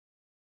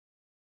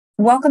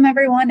Welcome,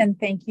 everyone, and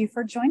thank you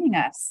for joining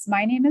us.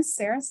 My name is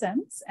Sarah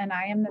Sims, and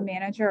I am the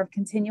manager of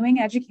continuing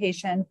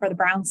education for the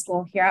Brown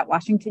School here at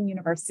Washington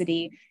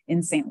University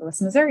in St.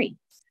 Louis, Missouri.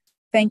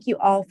 Thank you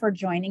all for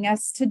joining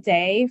us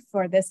today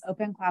for this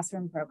Open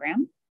Classroom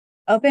program.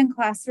 Open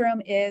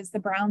Classroom is the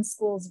Brown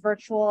School's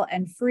virtual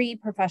and free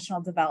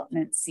professional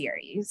development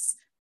series.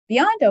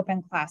 Beyond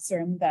Open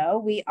Classroom, though,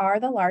 we are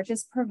the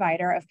largest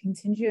provider of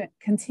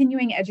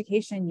continuing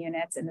education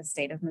units in the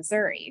state of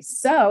Missouri.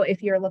 So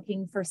if you're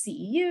looking for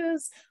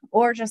CEUs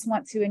or just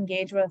want to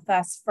engage with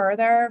us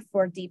further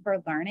for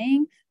deeper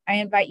learning, I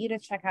invite you to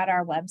check out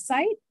our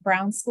website,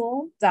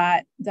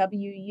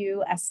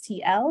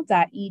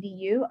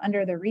 brownschool.wustl.edu,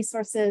 under the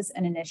Resources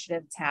and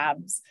Initiative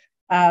tabs,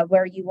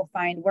 where you will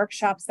find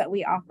workshops that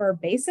we offer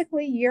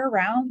basically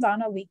year-round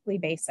on a weekly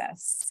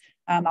basis.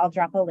 I'll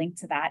drop a link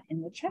to that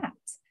in the chat.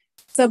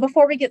 So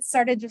before we get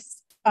started,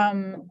 just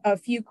a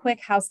few quick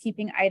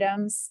housekeeping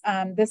items.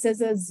 This is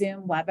a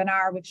Zoom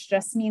webinar, which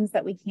just means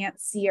that we can't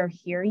see or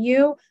hear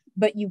you,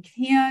 but you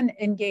can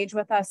engage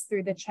with us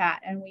through the chat,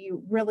 and we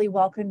really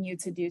welcome you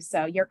to do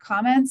so. Your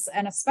comments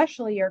and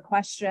especially your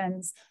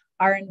questions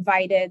are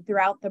invited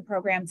throughout the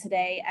program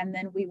today, and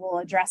then we will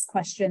address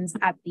questions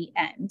at the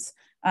end.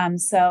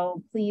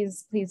 So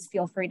please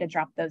feel free to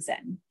drop those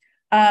in.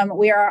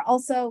 We are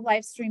also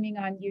live streaming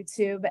on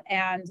YouTube,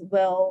 and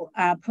we'll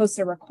post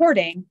a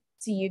recording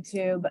to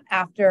YouTube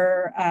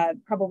after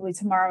probably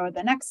tomorrow or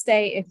the next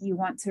day if you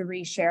want to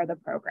reshare the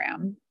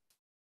program.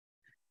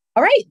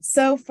 All right,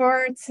 so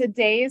for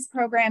today's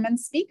program and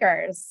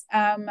speakers,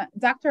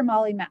 Dr.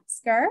 Molly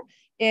Metzger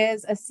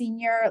is a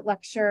senior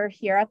lecturer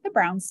here at the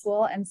Brown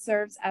School and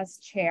serves as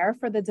chair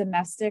for the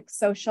Domestic,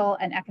 Social,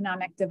 and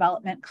Economic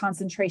Development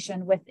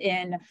concentration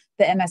within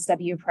the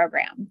MSW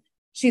program.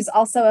 She's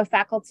also a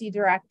faculty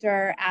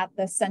director at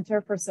the Center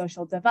for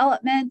Social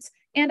Development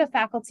and a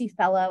faculty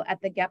fellow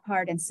at the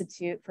Gephardt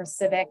Institute for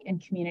Civic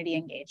and Community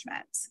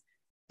Engagement.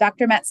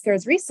 Dr.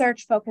 Metzger's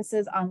research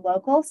focuses on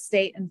local,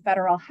 state, and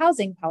federal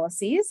housing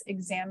policies,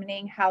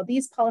 examining how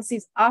these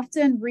policies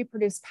often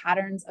reproduce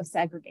patterns of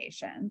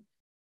segregation.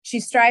 She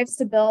strives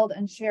to build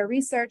and share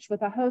research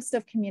with a host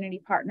of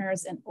community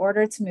partners in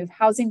order to move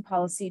housing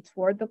policy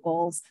toward the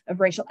goals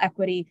of racial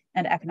equity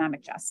and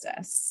economic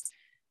justice.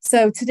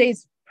 So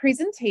today's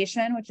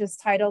presentation, which is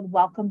titled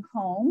Welcome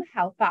Home,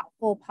 How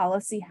Thoughtful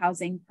Policy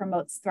Housing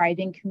Promotes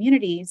Thriving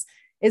Communities,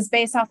 is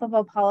based off of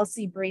a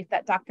policy brief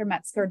that Dr.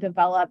 Metzger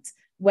developed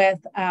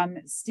with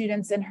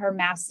students in her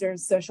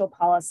master's social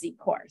policy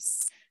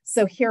course.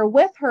 So here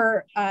with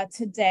her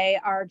today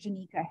are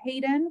Janeka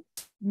Haden,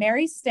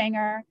 Mary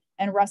Stenger,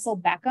 and Russell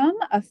Beckham,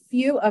 a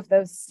few of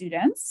those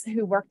students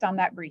who worked on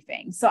that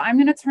briefing. So I'm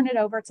going to turn it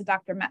over to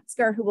Dr.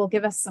 Metzger, who will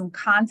give us some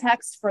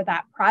context for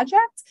that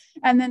project,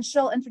 and then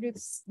she'll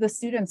introduce the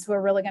students who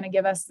are really going to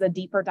give us the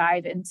deeper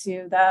dive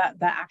into the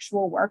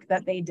actual work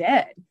that they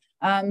did.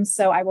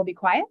 So I will be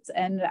quiet,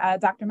 and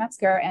Dr.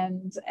 Metzger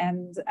and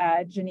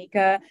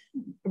Janeka,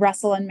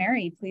 Russell, and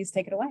Mary, please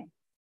take it away.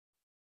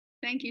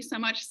 Thank you so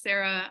much,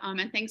 Sarah,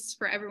 and thanks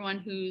for everyone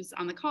who's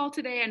on the call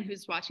today and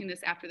who's watching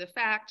this after the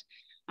fact.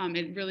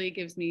 It really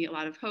gives me a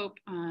lot of hope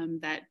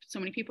that so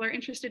many people are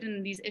interested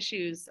in these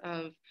issues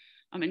of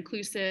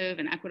inclusive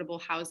and equitable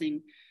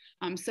housing.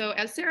 So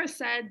as Sarah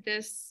said,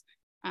 this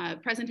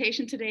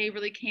presentation today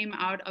really came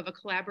out of a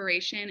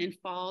collaboration in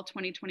fall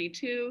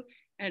 2022,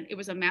 and it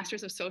was a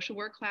Master's of Social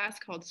Work class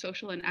called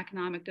Social and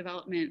Economic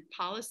Development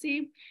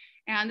Policy.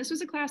 And this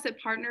was a class that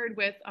partnered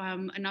with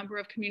a number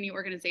of community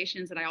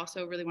organizations that I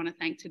also really want to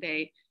thank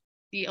today.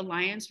 The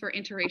Alliance for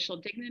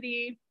Interracial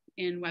Dignity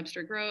in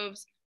Webster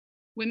Groves,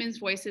 Women's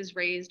Voices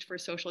Raised for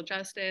Social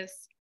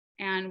Justice,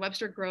 and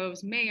Webster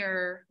Groves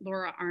Mayor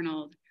Laura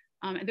Arnold.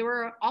 And there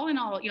were all in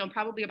all,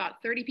 probably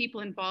about 30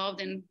 people involved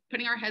in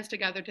putting our heads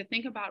together to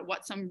think about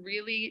what some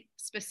really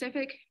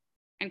specific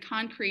and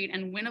concrete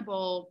and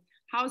winnable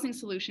housing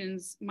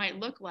solutions might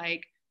look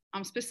like,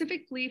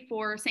 specifically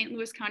for St.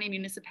 Louis County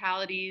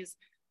municipalities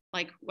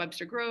like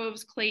Webster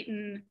Groves,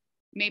 Clayton,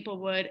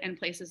 Maplewood, and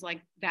places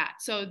like that.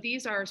 So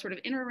these are sort of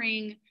inner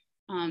ring,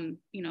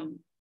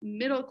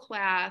 middle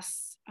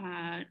class,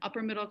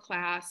 upper middle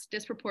class,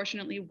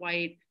 disproportionately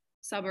white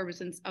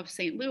suburbs of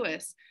St.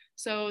 Louis.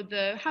 So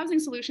the housing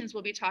solutions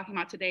we'll be talking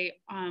about today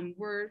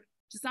were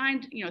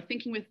designed,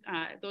 thinking with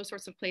those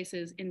sorts of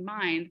places in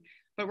mind,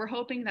 but we're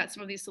hoping that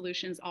some of these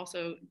solutions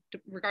also,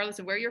 regardless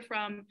of where you're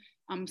from,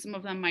 some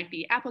of them might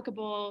be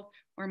applicable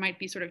or might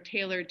be sort of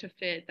tailored to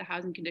fit the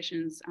housing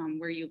conditions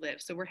where you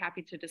live. So we're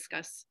happy to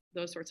discuss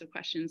those sorts of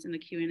questions in the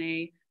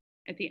Q&A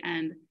at the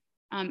end.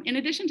 In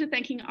addition to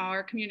thanking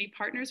our community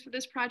partners for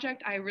this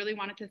project, I really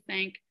wanted to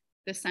thank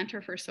the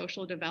Center for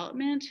Social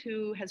Development,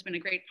 who has been a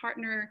great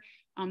partner.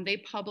 They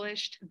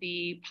published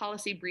the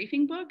policy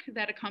briefing book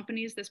that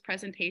accompanies this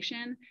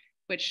presentation,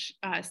 which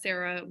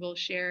Sarah will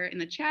share in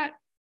the chat.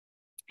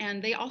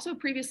 And they also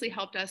previously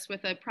helped us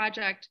with a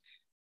project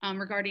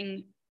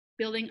regarding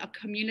building a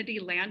community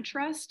land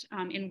trust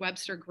in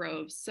Webster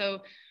Groves.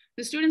 So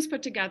the students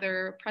put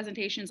together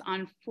presentations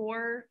on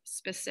 4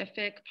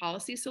 specific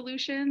policy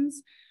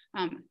solutions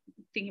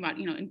thinking about,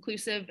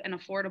 inclusive and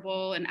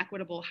affordable and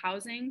equitable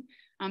housing.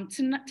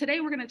 Today,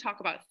 we're going to talk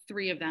about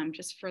 3 of them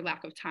just for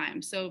lack of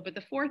time. But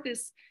the 4th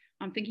is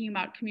thinking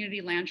about community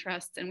land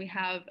trusts, and we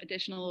have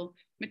additional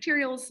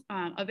materials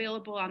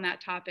available on that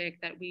topic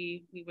that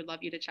we would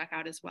love you to check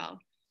out as well.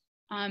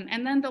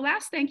 And then the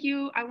last thank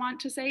you I want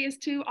to say is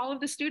to all of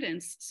the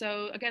students.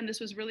 So again, this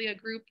was really a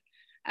group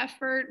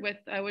effort with,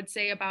 I would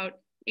say, about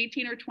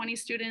 18 or 20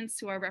 students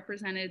who are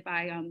represented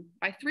by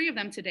 3 of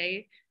them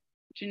today,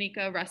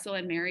 Janeka, Russell,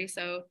 and Mary.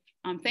 So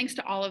thanks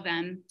to all of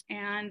them.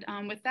 And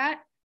with that,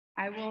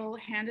 I will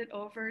hand it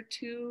over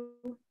to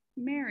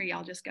Mary.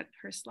 I'll just get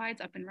her slides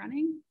up and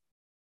running.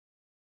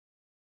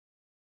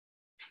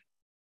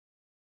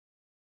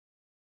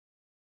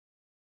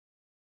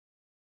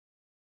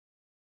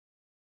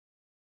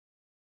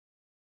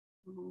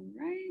 All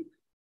right.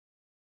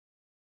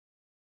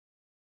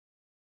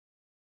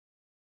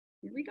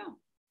 Here we go.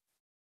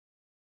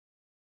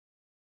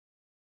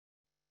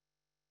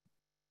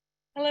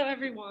 Hello,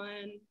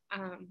 everyone.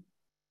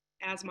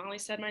 As Molly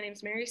said, my name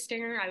is Mary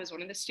Stenger. I was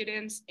one of the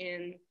students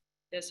in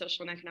the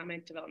Social and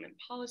Economic Development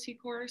Policy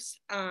course.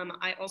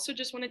 I also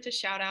just wanted to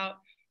shout out,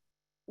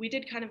 we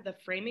did kind of the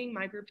framing.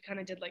 My group kind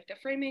of did like the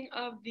framing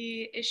of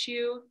the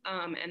issue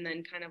and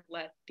then kind of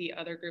let the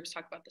other groups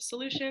talk about the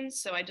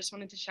solutions. So I just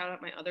wanted to shout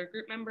out my other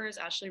group members,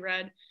 Ashley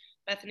Red,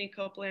 Bethany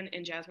Copeland,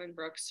 and Jasmine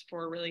Brooks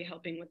for really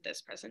helping with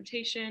this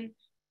presentation,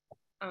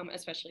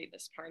 especially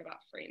this part about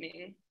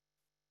framing.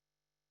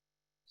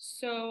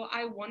 So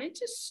I wanted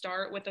to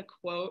start with a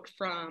quote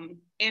from,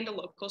 and a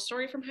local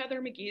story from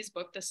Heather McGee's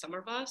book, The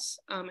Summer Bus.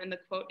 And the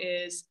quote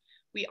is,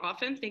 "We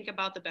often think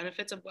about the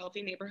benefits of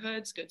wealthy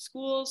neighborhoods, good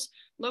schools,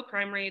 low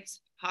crime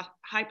rates,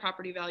 high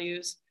property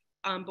values,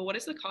 but what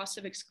is the cost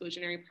of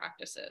exclusionary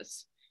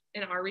practices?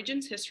 In our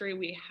region's history,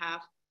 we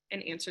have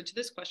an answer to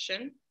this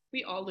question.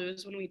 We all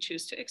lose when we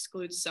choose to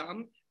exclude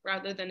some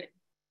rather than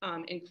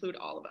include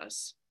all of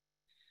us."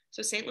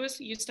 So St. Louis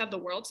used to have the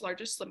world's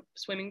largest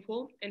swimming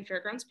pool in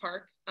Fairgrounds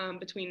Park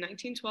between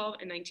 1912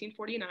 and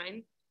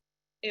 1949.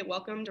 It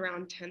welcomed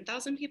around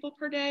 10,000 people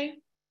per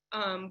day,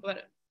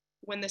 but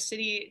when the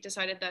city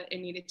decided that it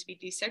needed to be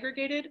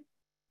desegregated,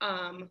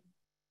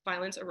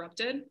 violence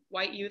erupted.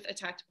 White youth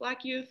attacked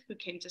Black youth who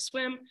came to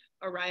swim.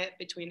 A riot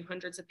between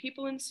hundreds of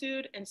people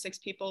ensued, and 6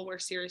 people were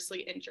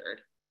seriously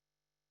injured,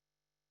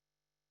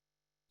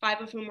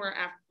 5 of whom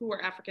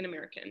were African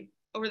American.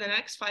 Over the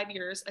next 5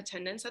 years,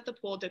 attendance at the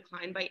pool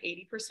declined by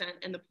 80%,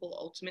 and the pool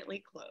ultimately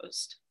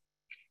closed.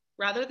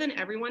 Rather than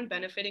everyone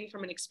benefiting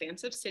from an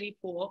expansive city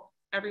pool,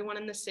 everyone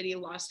in the city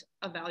lost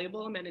a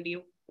valuable amenity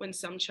when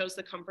some chose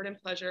the comfort and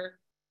pleasure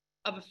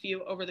of a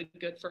few over the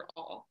good for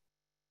all.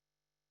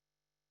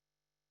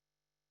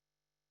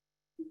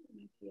 There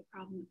might be a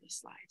problem with the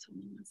slides.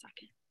 Hold on one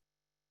second.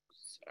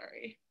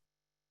 Sorry.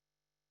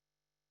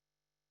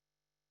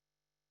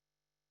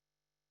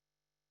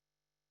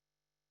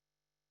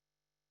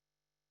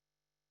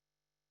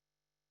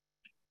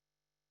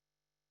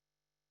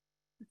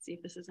 Let's see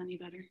if this is any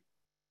better.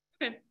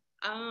 Okay.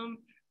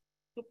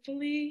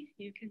 Hopefully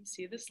you can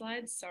see the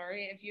slides.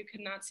 Sorry if you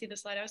could not see the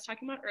slide I was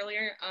talking about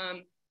earlier.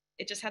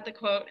 It just had the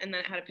quote and then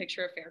it had a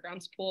picture of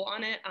Fairgrounds pool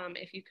on it,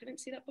 if you couldn't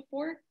see that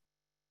before.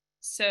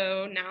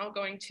 So now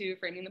going to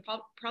framing the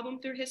problem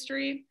through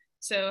history.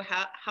 So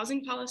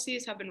housing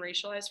policies have been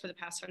racialized for the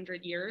past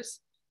 100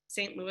 years.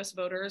 St. Louis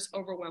voters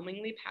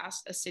overwhelmingly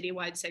passed a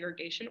citywide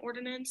segregation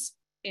ordinance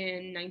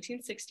in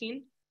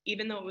 1916,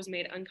 even though it was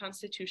made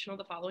unconstitutional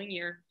the following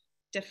year.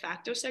 De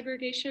facto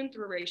segregation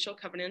through racial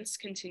covenants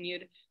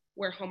continued,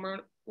 where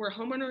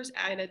homeowners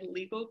added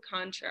legal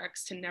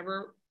contracts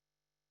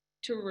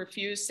to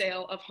refuse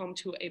sale of home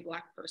to a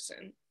Black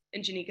person.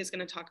 And Janeka is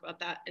going to talk about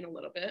that in a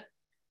little bit.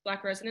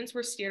 Black residents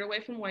were steered away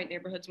from white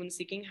neighborhoods when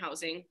seeking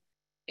housing,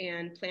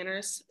 and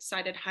planners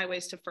cited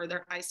highways to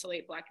further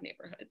isolate Black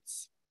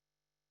neighborhoods.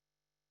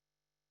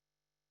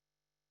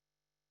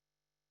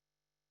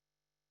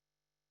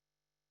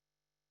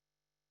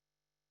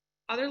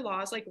 Other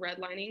laws like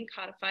redlining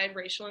codified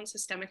racial and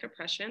systemic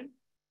oppression.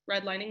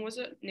 Redlining was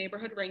a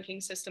neighborhood ranking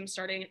system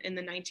starting in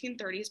the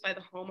 1930s by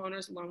the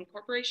Homeowners Loan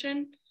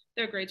Corporation.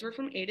 Their grades were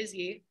from A to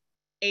Z,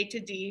 A to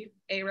D,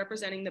 A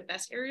representing the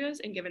best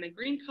areas and given a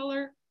green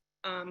color,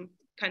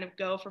 kind of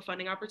go for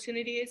funding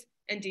opportunities,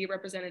 and D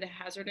represented a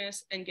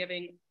hazardous and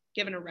given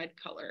a red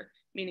color,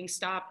 meaning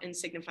stop and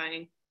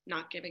signifying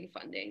not giving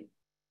funding.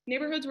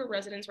 Neighborhoods where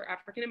residents were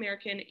African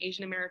American,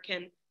 Asian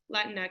American,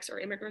 Latinx, or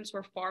immigrants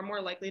were far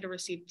more likely to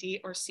receive D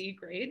or C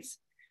grades.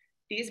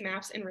 These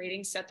maps and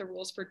ratings set the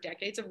rules for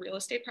decades of real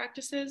estate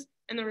practices,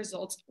 and the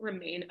results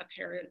remain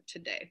apparent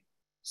today.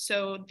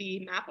 So the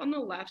map on the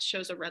left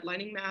shows a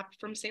redlining map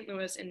from St.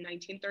 Louis in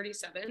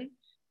 1937,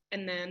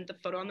 and then the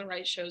photo on the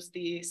right shows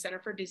the Center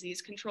for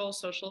Disease Control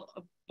Social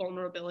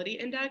Vulnerability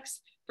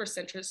Index for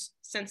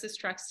census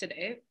tracts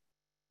today.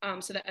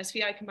 So the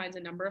SVI combines a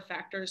number of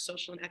factors: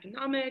 social and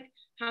economic,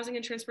 housing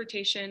and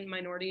transportation,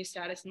 minority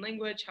status and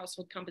language,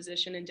 household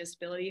composition, and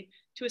disability,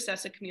 to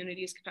assess a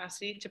community's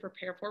capacity to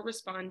prepare for,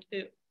 respond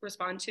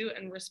to,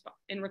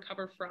 and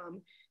recover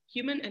from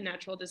human and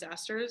natural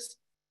disasters.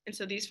 And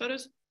so these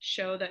photos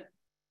show that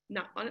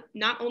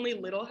not only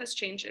little has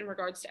changed in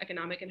regards to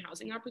economic and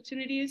housing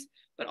opportunities,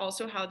 but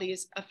also how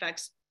these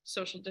affects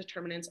social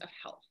determinants of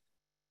health.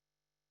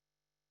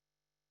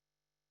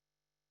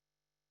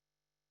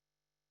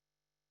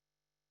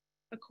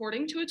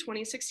 According to a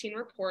 2016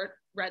 report,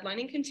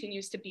 redlining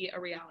continues to be a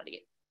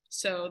reality.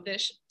 So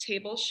this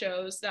table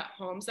shows that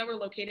homes that were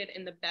located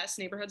in the best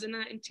neighborhoods in the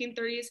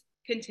 1930s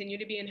continue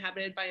to be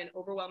inhabited by an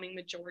overwhelming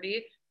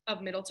majority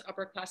of middle to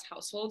upper class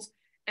households,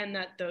 and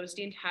that those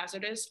deemed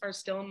hazardous are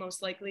still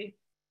most likely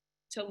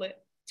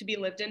to be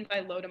lived in by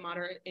low to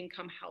moderate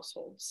income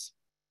households.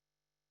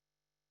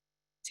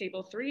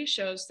 Table 3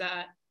 shows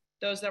that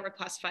those that were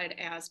classified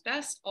as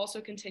best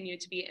also continue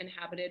to be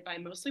inhabited by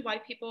mostly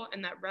white people,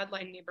 and that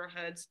redline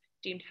neighborhoods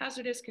deemed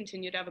hazardous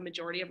continue to have a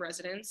majority of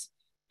residents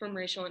from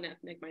racial and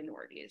ethnic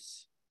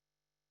minorities.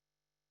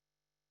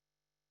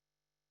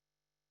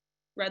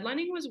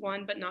 Redlining was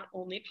one, but not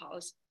only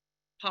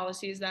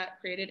policies that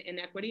created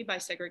inequity by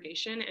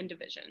segregation and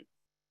division.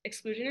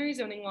 Exclusionary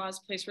zoning laws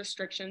place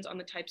restrictions on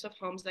the types of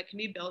homes that can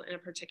be built in a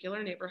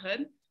particular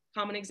neighborhood.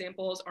 Common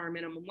examples are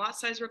minimum lot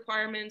size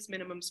requirements,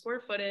 minimum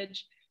square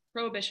footage,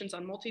 prohibitions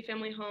on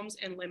multifamily homes,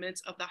 and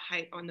limits of the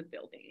height on the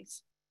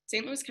buildings.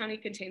 St. Louis County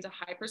contains a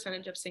high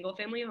percentage of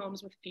single-family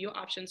homes with few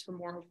options for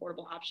more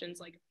affordable options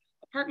like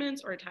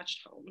apartments or attached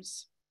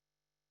homes.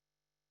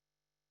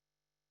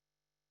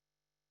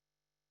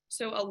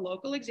 So a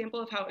local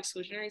example of how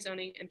exclusionary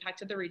zoning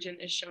impacted the region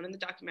is shown in the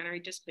documentary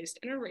Displaced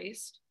and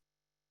Erased.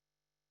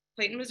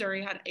 Clayton,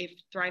 Missouri had a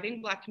thriving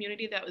Black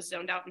community that was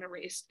zoned out and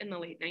erased in the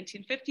late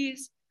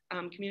 1950s.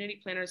 Community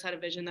planners had a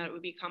vision that it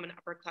would become an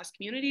upper class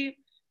community.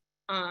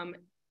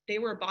 They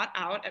were bought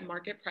out at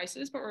market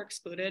prices, but were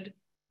excluded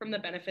from the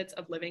benefits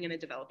of living in a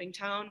developing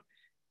town.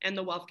 And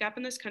the wealth gap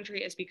in this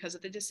country is because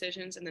of the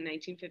decisions in the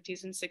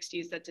 1950s and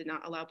 60s that did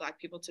not allow Black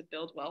people to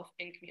build wealth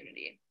and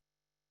community.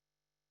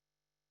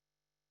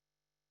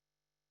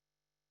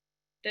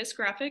 This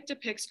graphic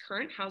depicts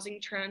current housing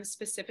trends,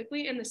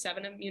 specifically in the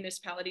 7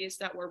 municipalities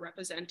that were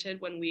represented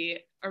when we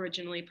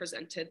originally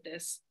presented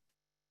this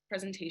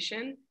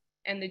presentation,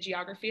 and the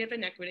geography of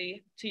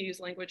inequity, to use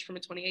language from a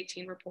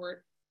 2018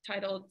 report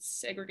titled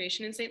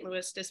Segregation in St.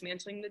 Louis,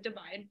 Dismantling the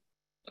Divide.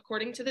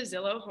 According to the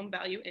Zillow Home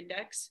Value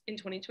Index, in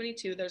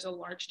 2022, there's a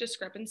large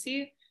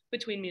discrepancy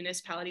between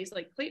municipalities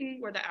like Clayton,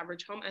 where the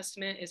average home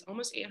estimate is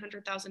almost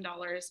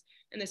 $800,000,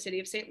 and the city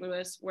of St.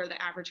 Louis, where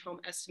the average home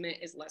estimate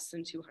is less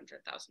than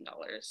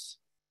 $200,000.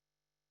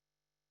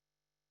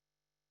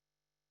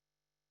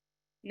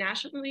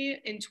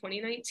 Nationally, in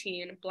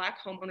 2019, Black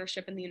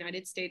homeownership in the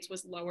United States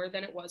was lower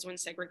than it was when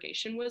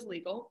segregation was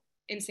legal.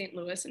 In St.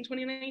 Louis in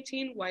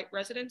 2019, white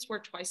residents were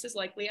twice as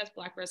likely as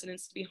Black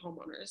residents to be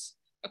homeowners,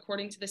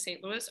 according to the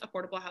St. Louis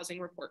Affordable Housing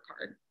Report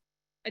Card.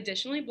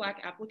 Additionally, Black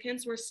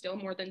applicants were still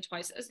more than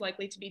twice as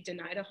likely to be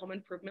denied a home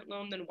improvement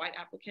loan than white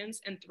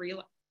applicants, and 3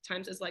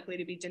 times as likely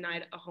to be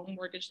denied a home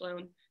mortgage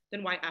loan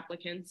than white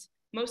applicants,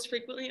 most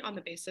frequently on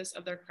the basis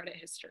of their credit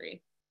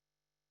history.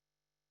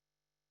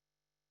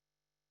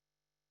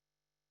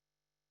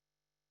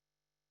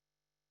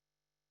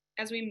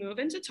 As we move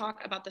into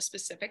talk about the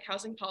specific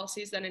housing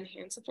policies that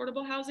enhance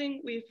affordable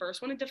housing, we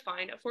first want to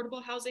define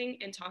affordable housing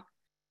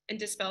and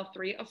dispel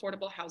 3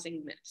 affordable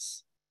housing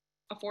myths.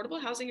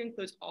 Affordable housing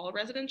includes all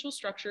residential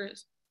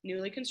structures,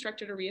 newly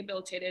constructed or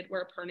rehabilitated,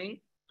 where a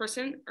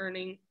person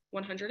earning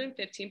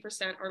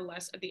 115% or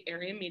less of the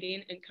area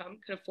median income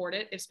could afford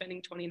it if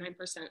spending 29%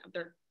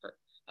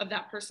 of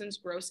that person's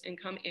gross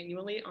income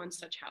annually on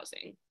such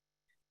housing.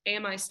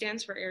 AMI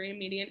stands for Area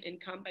Median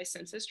Income by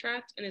Census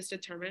Tract and is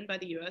determined by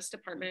the U.S.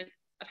 Department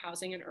of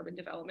Housing and Urban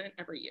Development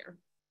every year.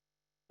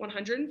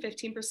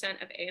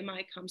 115% of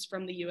AMI comes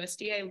from the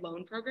USDA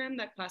loan program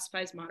that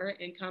classifies moderate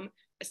income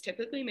as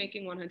typically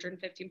making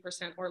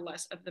 115% or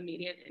less of the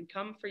median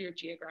income for your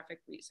geographic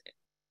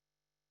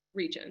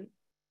region.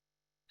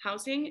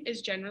 Housing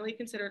is generally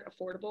considered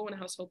affordable when a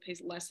household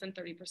pays less than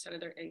 30% of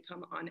their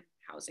income on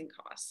housing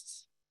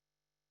costs.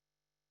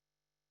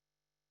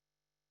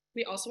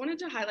 We also wanted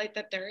to highlight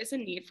that there is a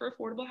need for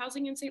affordable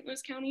housing in St.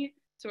 Louis County.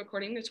 So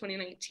according to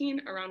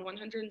 2019, around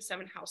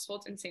 107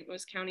 households in St.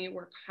 Louis County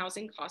were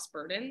housing cost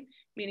burden,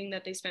 meaning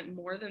that they spent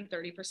more than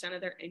 30%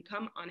 of their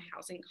income on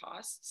housing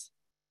costs.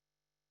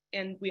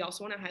 And we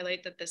also want to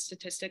highlight that this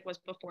statistic was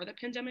before the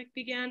pandemic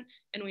began,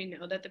 and we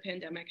know that the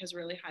pandemic has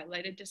really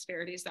highlighted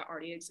disparities that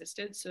already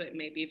existed, so it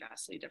may be a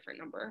vastly different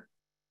number.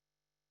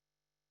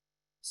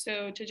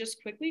 So to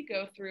just quickly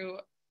go through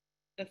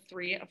the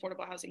 3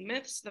 affordable housing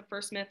myths. The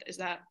first myth is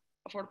that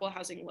affordable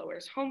housing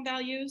lowers home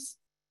values.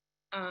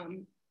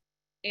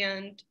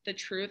 And the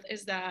truth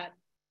is that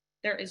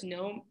there is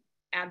no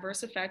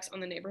adverse effects on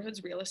the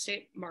neighborhood's real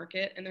estate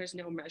market, and there's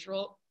no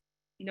measurable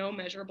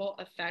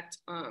effect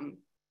on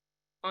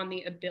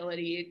the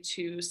ability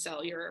to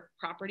sell your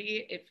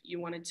property if you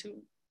wanted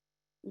to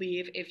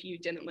leave if you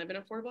didn't live in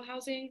affordable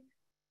housing.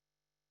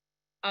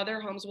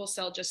 Other homes will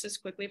sell just as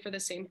quickly for the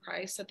same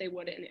price that they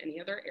would in any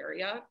other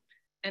area.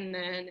 And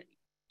then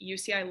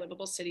UCI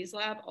Livable Cities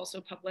Lab also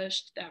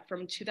published that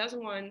from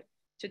 2001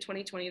 to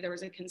 2020, there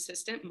was a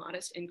consistent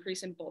modest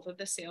increase in both of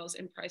the sales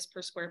and price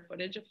per square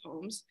footage of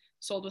homes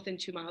sold within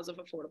 2 miles of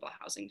affordable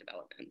housing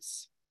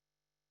developments.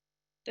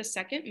 The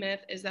second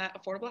myth is that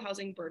affordable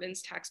housing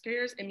burdens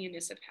taxpayers and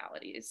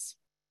municipalities.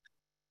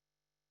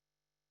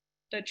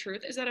 The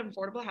truth is that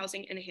affordable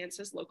housing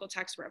enhances local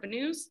tax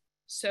revenues.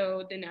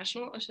 So the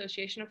National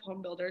Association of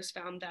Home Builders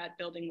found that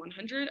building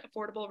 100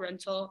 affordable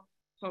rental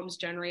homes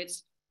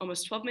generates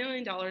almost $12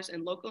 million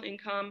in local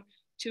income,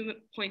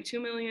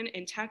 $2.2 million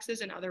in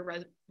taxes and other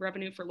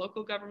revenue for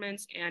local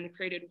governments, and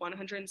created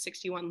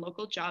 161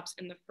 local jobs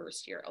in the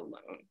first year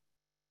alone.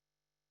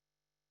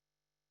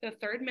 The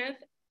third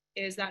myth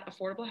is that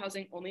affordable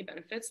housing only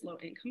benefits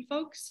low-income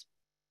folks.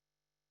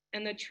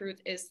 And the truth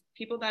is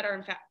people that are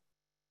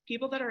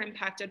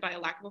impacted by a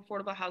lack of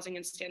affordable housing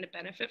and stand to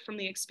benefit from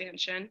the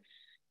expansion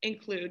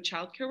include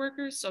childcare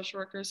workers, social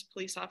workers,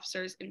 police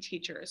officers, and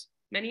teachers.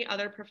 Many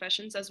other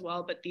professions as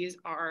well, but these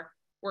are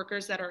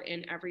workers that are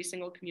in every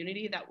single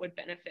community that would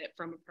benefit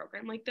from a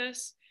program like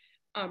this.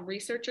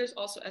 Researchers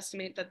also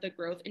estimate that the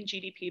growth in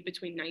GDP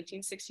between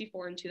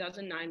 1964 and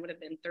 2009 would have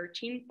been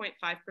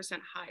 13.5%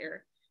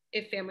 higher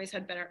if families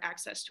had better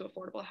access to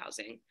affordable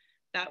housing.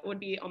 That would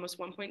be almost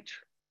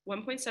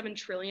 1.7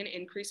 trillion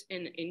increase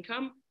in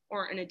income,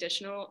 or an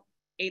additional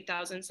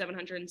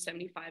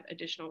 8,775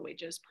 additional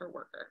wages per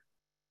worker.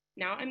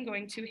 Now I'm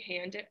going to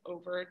hand it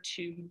over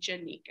to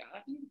Janeka.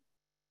 I'll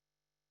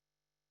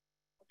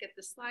get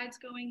the slides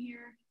going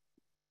here.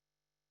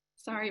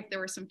 Sorry if there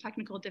were some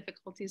technical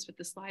difficulties with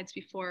the slides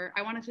before.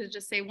 I wanted to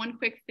just say one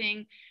quick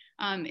thing.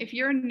 If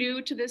you're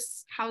new to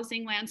this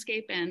housing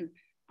landscape and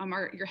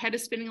your head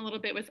is spinning a little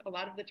bit with a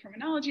lot of the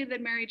terminology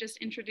that Mary just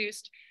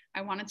introduced,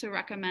 I wanted to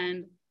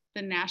recommend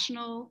the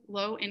National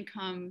Low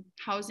Income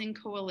Housing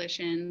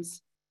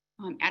Coalition's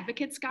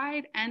Advocates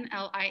Guide.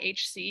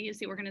 NLIHC is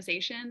the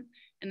organization,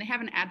 and they have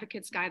an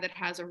Advocates Guide that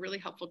has a really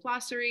helpful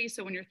glossary.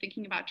 So when you're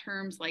thinking about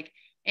terms like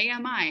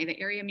AMI, the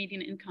area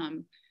median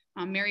income,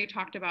 Mary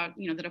talked about,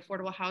 that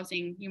affordable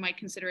housing, you might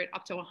consider it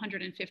up to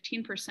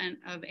 115%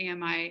 of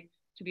AMI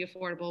to be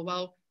affordable.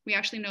 Well, we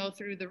actually know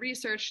through the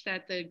research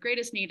that the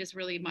greatest need is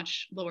really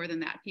much lower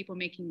than that, people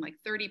making like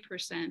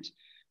 30%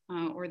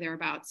 or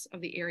thereabouts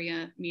of the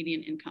area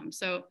median income.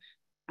 So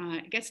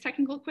it gets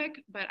technical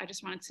quick, but I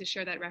just wanted to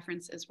share that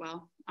reference as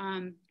well.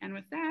 And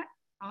with that,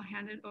 I'll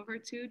hand it over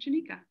to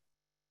Janeka.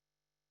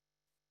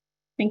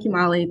 Thank you,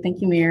 Molly.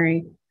 Thank you,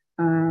 Mary.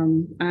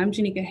 I'm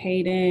Janeka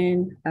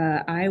Haden.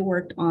 I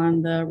worked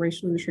on the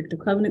racially restrictive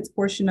covenants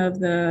portion of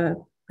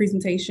the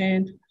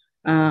presentation,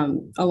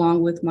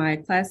 along with my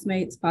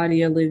classmates,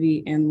 Fadia,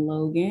 Livy, and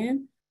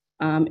Logan.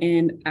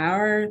 And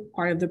our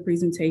part of the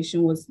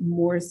presentation was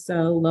more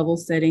so level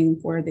setting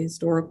for the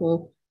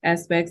historical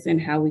aspects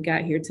and how we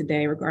got here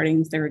today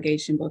regarding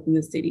segregation, both in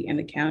the city and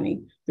the county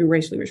through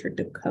racially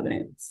restrictive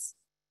covenants.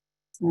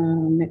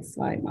 Next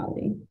slide,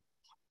 Molly.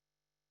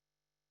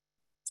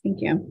 Thank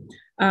you.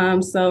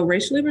 So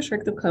racially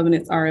restrictive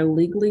covenants are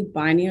legally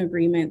binding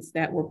agreements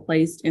that were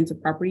placed into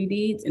property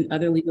deeds and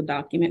other legal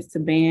documents to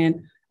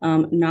ban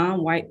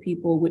non-white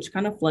people, which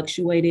kind of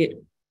fluctuated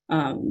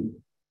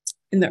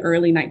in the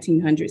early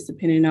 1900s,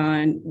 depending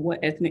on what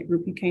ethnic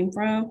group you came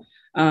from.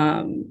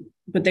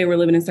 But they were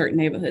living in certain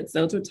neighborhoods.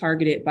 Those were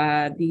targeted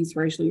by these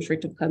racially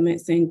restrictive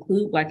covenants to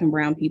include Black and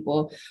brown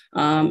people,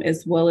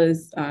 as well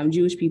as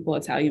Jewish people,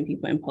 Italian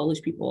people, and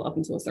Polish people up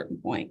until a certain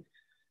point.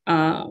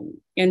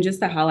 And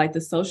just to highlight,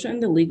 the social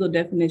and the legal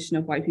definition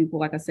of white people,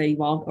 like I said,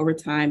 evolved over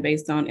time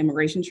based on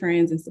immigration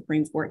trends and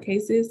Supreme Court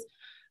cases.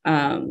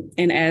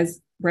 And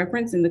as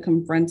referenced in the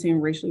Confronting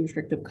Racially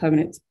Restrictive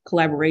Covenants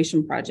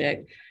Collaboration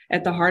Project,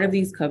 at the heart of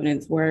these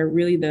covenants were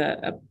really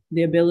the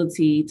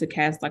ability to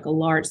cast like a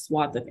large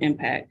swath of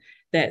impact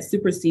that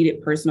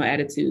superseded personal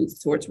attitudes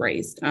towards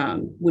race,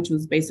 which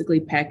was basically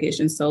packaged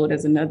and sold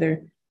as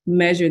another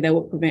measure that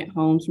would prevent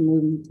homes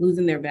from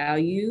losing their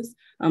values,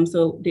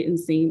 so it didn't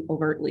seem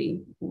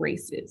overtly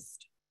racist.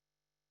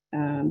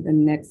 The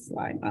next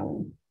slide,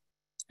 Alan.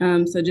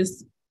 So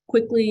just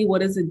quickly,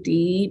 what is a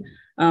deed?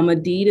 A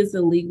deed is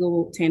a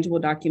legal, tangible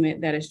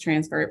document that is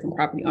transferred from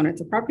property owner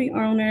to property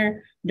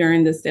owner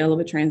during the sale of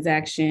a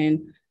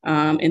transaction.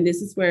 And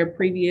this is where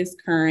previous,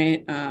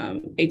 current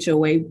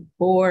HOA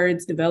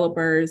boards,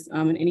 developers,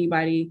 and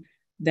anybody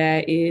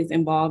that is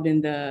involved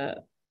in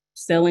the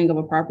selling of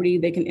a property,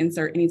 they can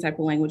insert any type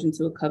of language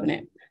into a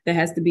covenant that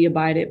has to be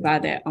abided by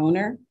that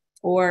owner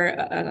or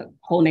a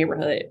whole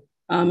neighborhood.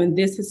 And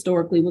this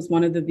historically was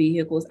one of the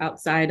vehicles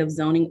outside of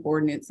zoning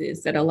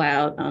ordinances that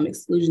allowed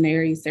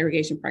exclusionary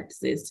segregation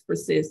practices to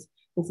persist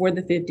before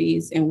the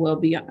 50s and well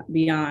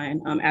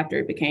beyond after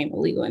it became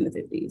illegal in the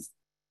 50s.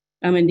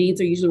 And deeds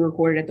are usually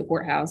recorded at the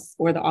courthouse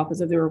or the office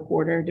of the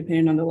recorder,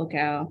 depending on the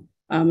locale,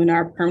 and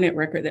our permanent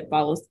record that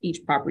follows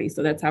each property.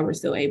 So that's how we're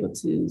still able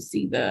to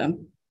see the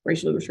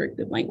racially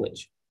restrictive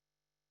language.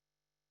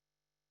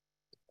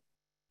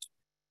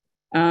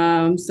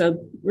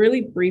 So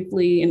really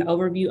briefly, an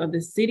overview of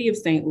the city of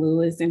St.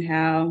 Louis and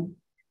how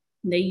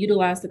they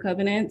utilized the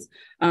covenants.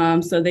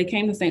 So they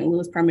came to St.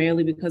 Louis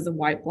primarily because of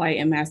white flight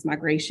and mass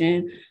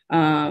migration.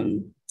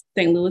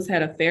 St. Louis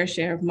had a fair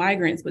share of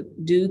migrants, but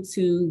due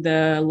to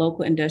the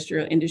local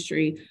industrial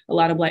industry, a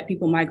lot of Black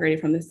people migrated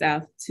from the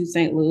South to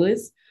St.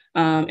 Louis.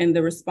 And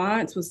the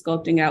response was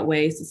sculpting out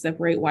ways to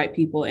separate white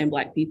people and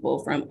Black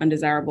people from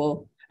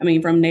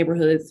from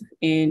neighborhoods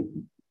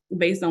and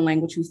based on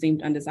language who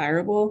seemed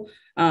undesirable.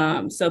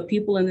 So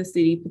people in the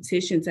city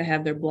petitioned to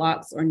have their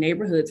blocks or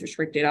neighborhoods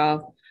restricted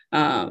off.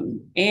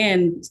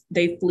 And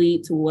they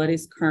fled to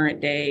what's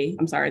current day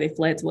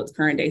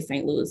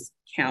St. Louis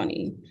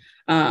County.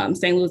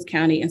 St. Louis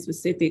County in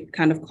specific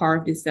kind of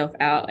carved itself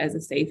out as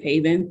a safe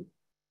haven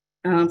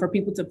for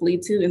people to flee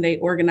to, and they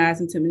organized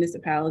into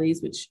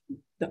municipalities, which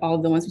all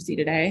of the ones we see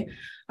today,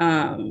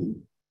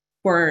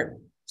 for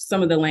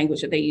some of the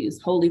language that they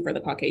use wholly for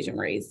the Caucasian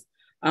race.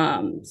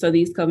 So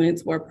these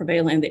covenants were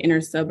prevalent in the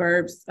inner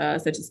suburbs,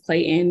 such as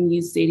Clayton,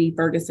 U City,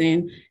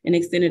 Ferguson, and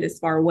extended as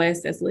far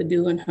west as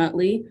Ladue and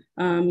Huntley,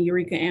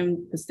 Eureka,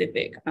 and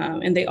Pacific.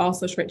 And they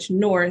also stretched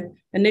north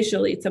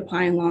initially to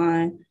Pine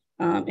Lawn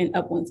and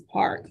Uplands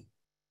Park.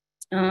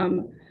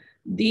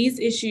 These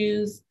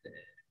issues,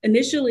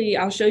 initially,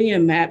 I'll show you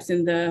in maps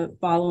in the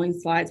following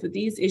slides, but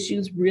these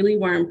issues really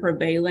weren't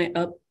prevalent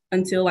up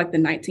until like the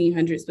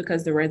 1900s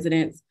because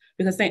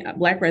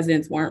Black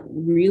residents weren't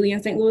really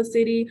in St. Louis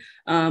City,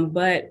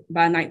 but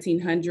by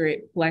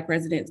 1900, Black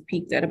residents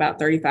peaked at about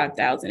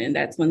 35,000, and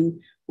that's when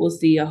we'll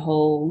see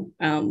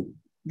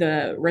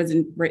the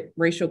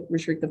racial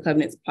restrictive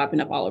covenants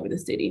popping up all over the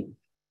city.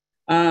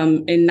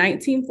 In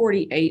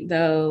 1948,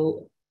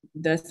 though,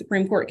 the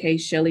Supreme Court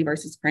case Shelley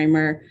versus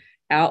Kramer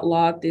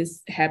outlawed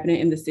this happening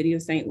in the city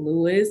of St.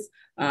 Louis.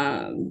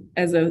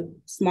 As a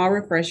small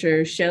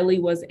refresher, Shelley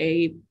was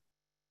a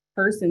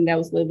person that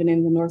was living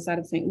in the north side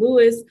of St.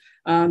 Louis.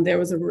 There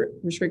was a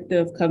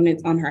restrictive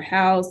covenant on her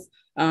house.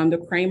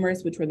 The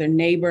Kramers, which were their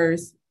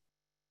neighbors,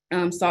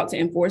 sought to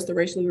enforce the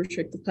racially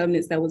restrictive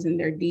covenants that was in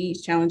their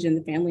deeds, challenging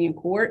the family in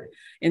court,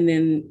 and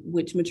then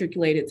which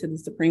matriculated to the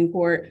Supreme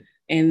Court.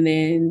 And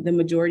then the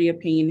majority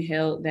opinion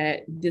held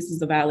that this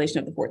is a violation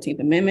of the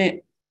 14th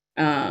Amendment.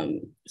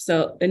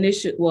 So in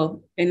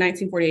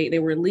 1948, they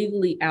were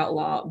legally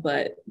outlawed,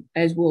 but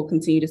as we'll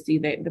continue to see,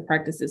 that the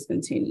practices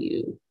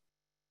continue.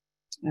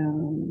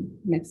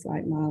 Next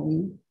slide,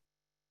 Molly.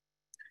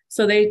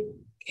 So they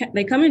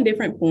come in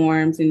different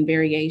forms and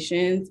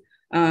variations.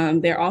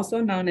 They're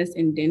also known as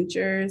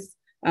indentures,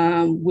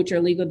 which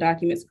are legal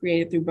documents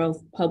created through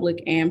both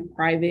public and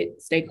private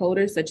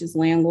stakeholders, such as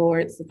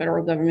landlords, the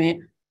federal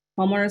government,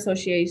 homeowner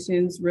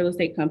associations, real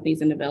estate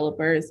companies, and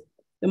developers.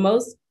 The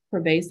most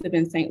pervasive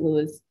in St.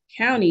 Louis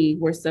County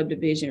were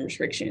subdivision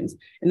restrictions,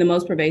 and the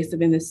most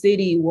pervasive in the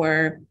city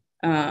were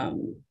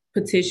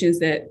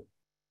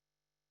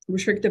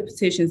restrictive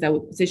petitions that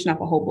would petition off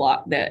a whole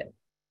block that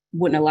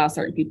wouldn't allow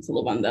certain people to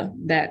live on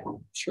that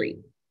street.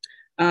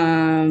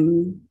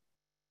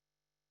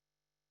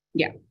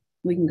 Yeah,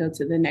 we can go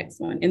to the next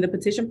one. And the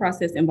petition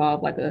process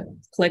involved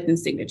collecting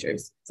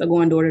signatures. So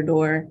going door to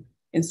door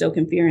and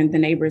stoking fear in the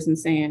neighbors and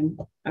saying,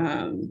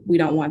 we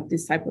don't want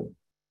this type of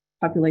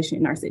population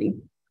in our city.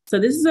 So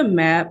this is a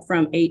map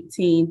from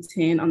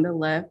 1810 on the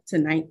left to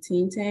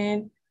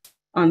 1910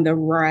 on the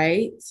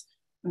right.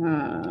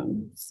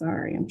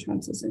 Sorry, I'm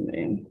trying to zoom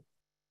in.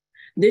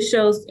 This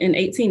shows in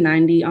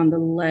 1890 on the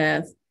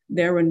left,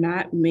 there were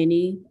not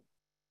many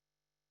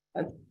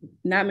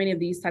of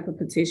these type of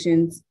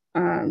petitions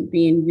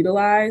being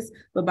utilized,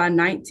 but by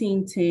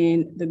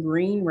 1910, the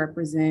green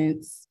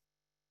represents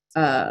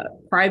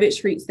private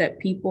streets that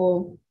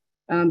people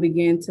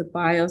began to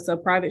file. So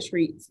private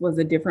streets was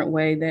a different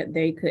way that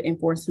they could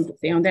enforce who could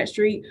stay on that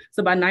street.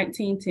 So by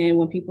 1910,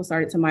 when people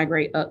started to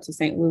migrate up to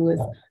St. Louis,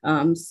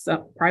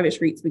 private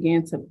streets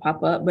began to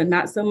pop up, but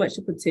not so much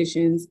the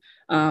petitions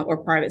or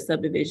private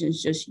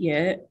subdivisions just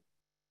yet.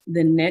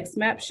 The next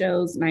map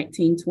shows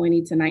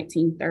 1920 to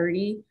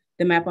 1930.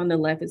 The map on the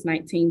left is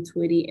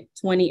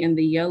 1920, and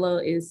the yellow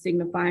is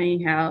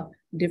signifying how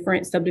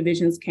different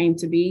subdivisions came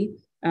to be,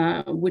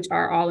 which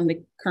are all in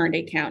the current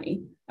day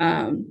county.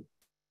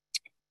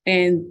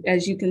 And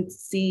as you can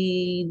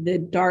see, the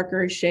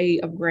darker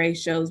shade of gray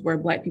shows where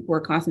Black people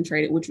were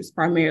concentrated, which was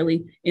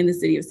primarily in the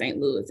city of St.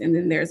 Louis. And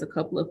then there's a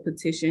couple of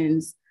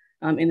petitions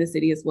in the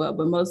city as well,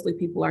 but mostly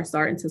people are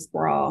starting to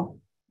sprawl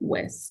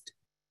west.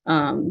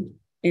 In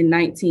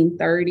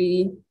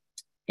 1930,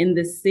 in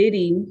the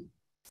city,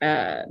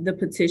 the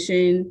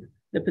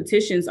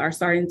petitions are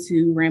starting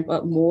to ramp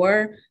up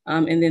more,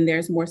 and then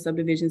there's more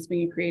subdivisions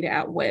being created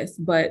out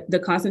west. But the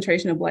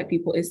concentration of Black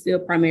people is still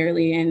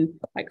primarily in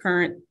like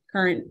current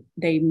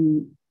day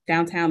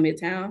downtown,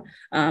 midtown,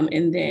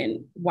 and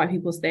then white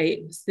people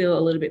stay still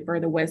a little bit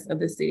further west of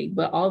the city.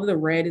 But all of the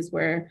red is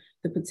where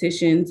the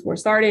petitions were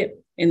started,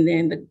 and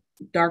then the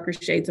darker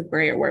shades of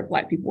gray are where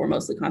Black people were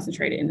mostly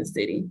concentrated in the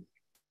city.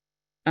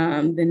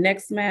 The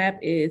next map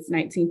is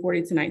 1940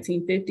 to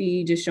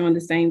 1950, just showing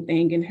the same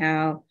thing and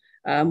how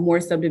more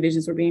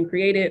subdivisions were being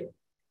created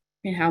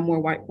and how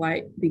more white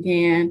flight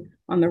began.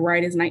 On the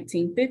right is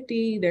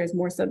 1950. There's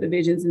more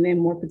subdivisions and then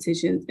more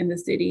petitions in the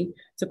city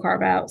to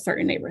carve out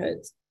certain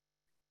neighborhoods.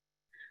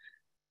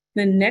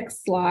 The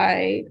next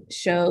slide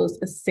shows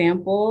a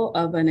sample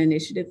of an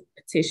initiative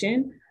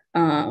petition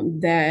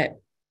that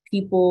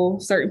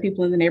certain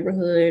people in the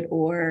neighborhood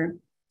or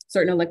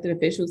certain elected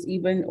officials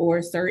even,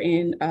 or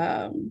certain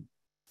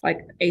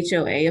like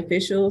HOA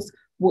officials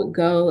would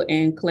go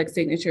and collect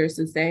signatures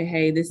to say,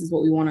 hey, this is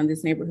what we want on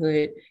this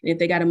neighborhood. And if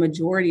they got a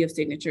majority of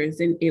signatures,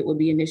 then it would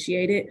be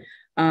initiated.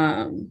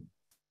 I'm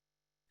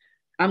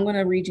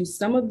gonna read you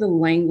some of the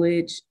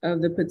language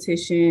of the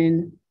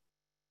petition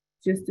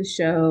just to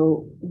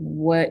show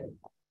what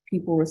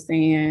people were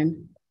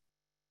saying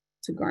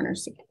to garner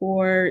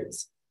support.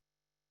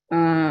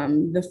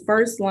 The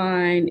first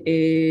line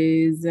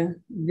is,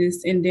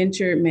 this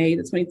indenture made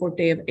the 24th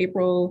day of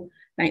April,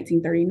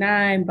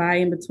 1939, by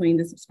and between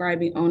the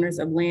subscribing owners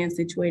of land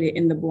situated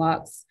in the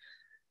blocks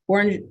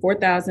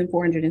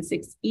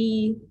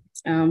 4,406E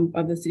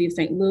of the city of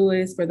St.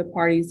 Louis for the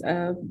parties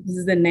of, this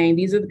is the name,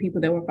 these are the people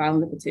that were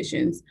filing the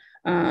petitions.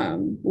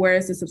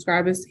 Whereas the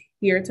subscribers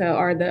hereto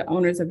are the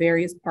owners of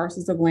various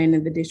parcels of land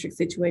in the district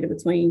situated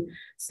between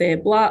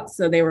said blocks.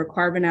 So they were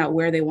carving out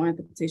where they wanted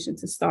the petition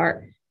to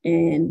start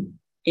and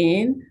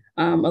end.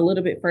 A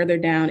little bit further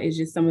down is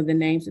just some of the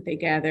names that they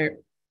gathered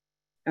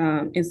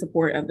in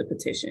support of the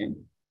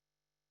petition.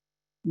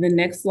 The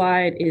next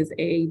slide is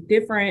a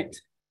different,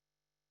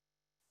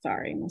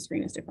 sorry, my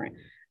screen is different.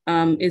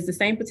 It's the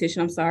same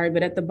petition, I'm sorry,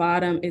 but at the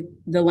bottom,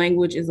 the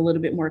language is a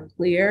little bit more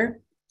clear.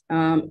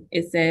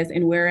 It says,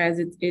 and whereas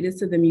it is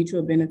to the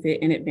mutual benefit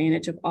and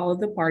advantage of all of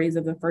the parties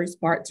of the first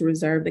part to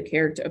reserve the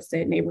character of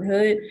said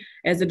neighborhood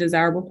as a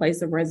desirable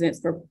place of residence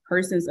for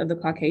persons of the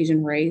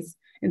Caucasian race,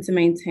 and to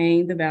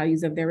maintain the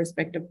values of their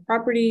respective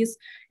properties.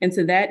 And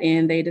to that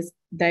end,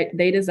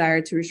 they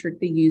desire to restrict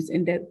the use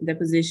and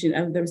deposition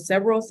of the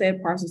several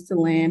said parcels to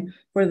land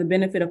for the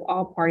benefit of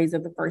all parties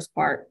of the first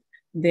part,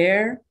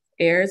 their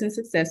heirs and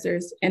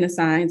successors, and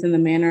assigns in the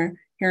manner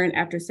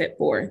hereinafter set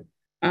forth.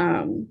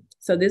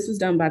 So this was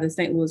done by the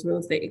St. Louis Real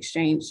Estate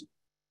Exchange.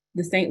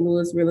 The St.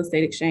 Louis Real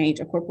Estate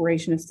Exchange, a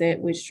corporation of said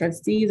which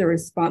trustees are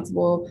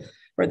responsible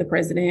for the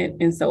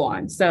president and so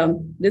on.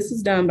 So this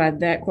was done by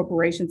that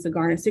corporation to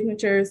garner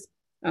signatures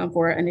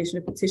for an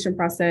initiative petition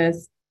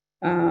process.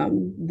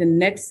 The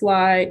next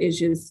slide is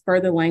just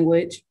further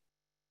language,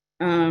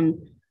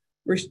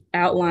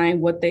 outline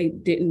what they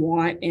didn't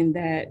want in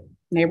that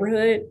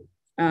neighborhood.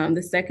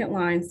 The second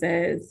line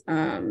says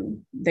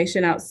they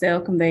should not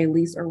sell, convey,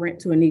 lease, or rent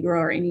to a Negro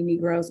or any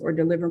Negroes, or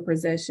deliver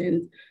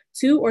possessions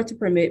to or to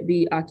permit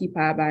be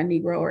occupied by a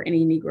Negro or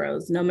any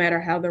Negroes, no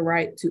matter how the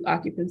right to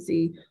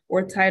occupancy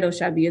or title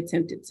shall be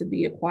attempted to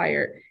be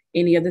acquired,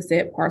 any of the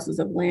said parcels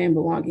of land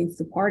belonging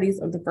to parties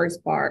of the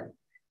first part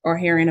or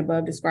herein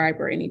above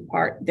described, or any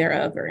part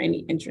thereof or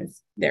any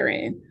interest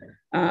therein.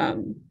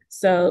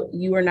 So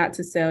you are not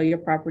to sell your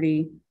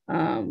property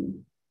to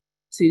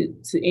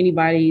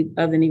anybody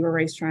of the Negro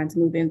race trying to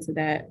move into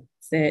that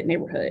said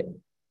neighborhood.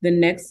 The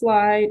next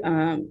slide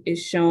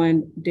is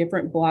showing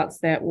different blocks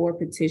that were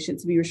petitioned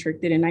to be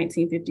restricted in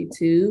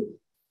 1952.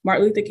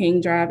 Martin Luther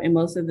King Drive and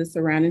most of the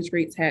surrounding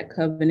streets had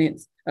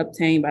covenants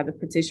obtained by the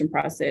petition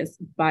process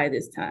by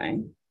this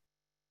time.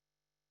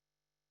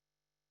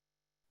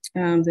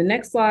 The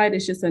next slide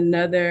is just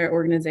another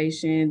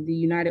organization, the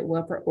United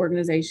Welfare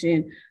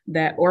Organization,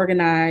 that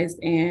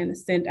organized and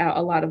sent out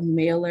a lot of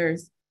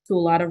mailers to a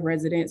lot of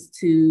residents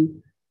to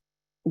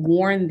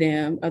warn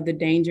them of the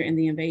danger and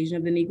the invasion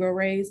of the Negro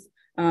race.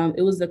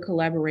 It was a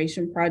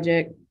collaboration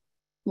project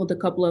with a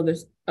couple of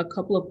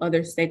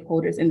other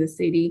stakeholders in the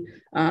city,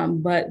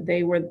 but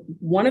they were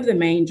one of the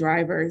main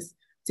drivers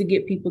to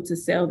get people to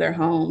sell their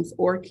homes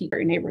or keep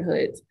their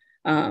neighborhoods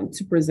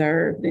to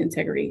preserve the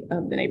integrity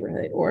of the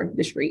neighborhood or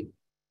the street.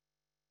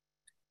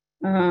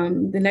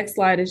 The next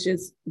slide is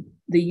just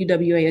the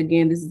UWA.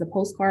 Again, this is a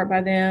postcard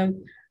by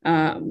them,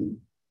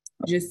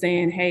 just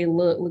saying, hey,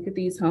 look at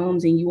these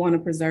homes, and you want to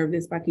preserve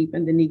this by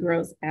keeping the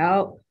Negroes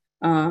out.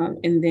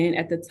 And then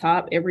at the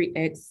top, every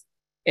X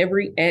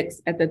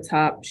at the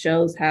top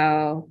shows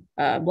how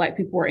Black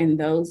people are in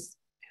those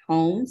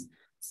homes.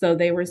 So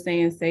they were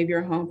saying, save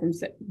your home from,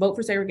 vote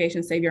for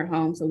segregation, save your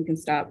home, so we can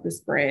stop the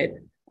spread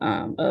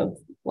of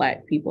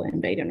Black people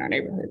invading our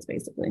neighborhoods,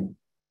 basically.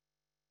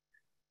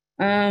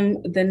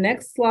 The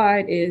next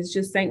slide is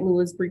just St.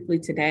 Louis briefly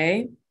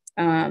today.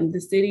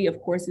 The city, of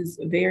course, is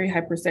very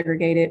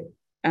hyper-segregated,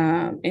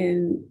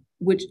 and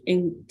which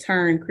in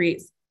turn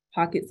creates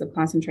pockets of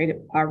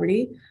concentrated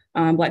poverty.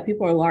 Black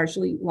people are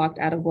largely locked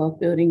out of wealth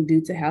building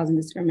due to housing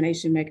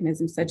discrimination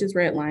mechanisms such as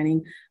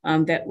redlining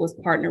that was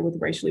partnered with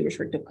racially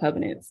restrictive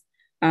covenants.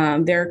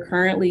 There are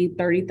currently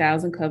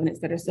 30,000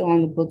 covenants that are still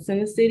on the books in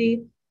the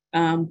city.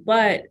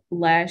 But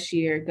last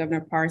year,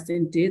 Governor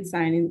Parson did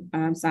sign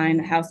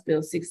House Bill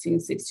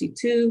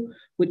 1662,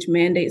 which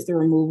mandates the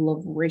removal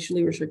of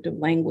racially restrictive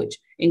language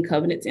in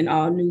covenants in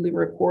all newly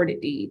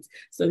recorded deeds.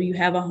 So if you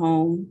have a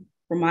home,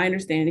 from my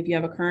understanding, if you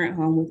have a current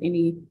home with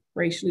any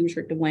racially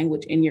restrictive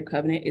language in your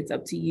covenant, it's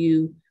up to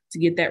you to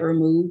get that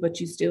removed, but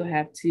you still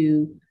have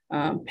to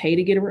pay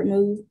to get it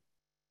removed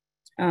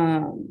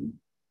through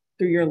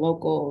your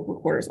local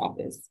recorder's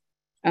office.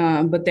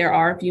 But there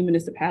are a few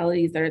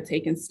municipalities that are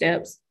taking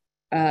steps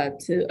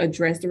to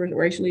address the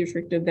racially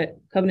restrictive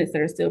covenants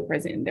that are still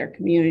present in their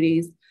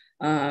communities.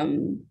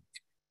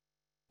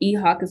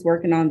 EHOC is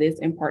working on this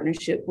in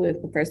partnership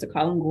with Professor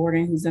Colin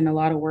Gordon, who's done a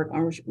lot of work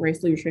on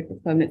racially restrictive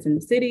covenants in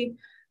the city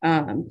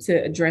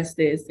to address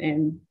this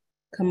and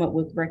come up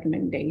with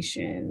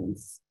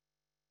recommendations.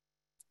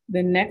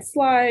 The next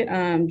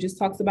slide just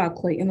talks about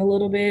Clayton a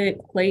little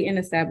bit. Clayton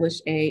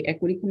established a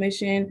equity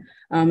commission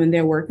and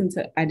they're working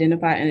to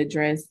identify and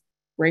address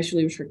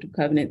racially restrictive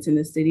covenants in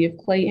the city of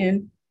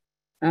Clayton.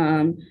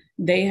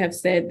 They have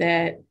said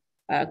that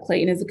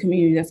Clayton is a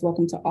community that's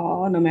welcome to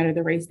all, no matter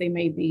the race they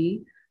may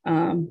be.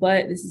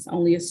 But this is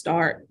only a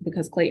start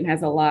because Clayton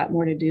has a lot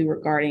more to do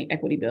regarding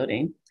equity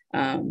building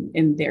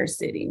in their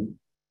city.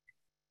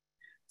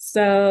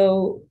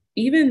 So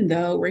even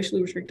though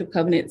racially restrictive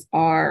covenants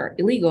are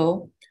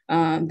illegal,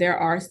 there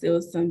are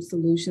still some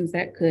solutions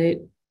that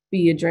could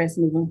be addressed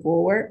moving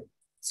forward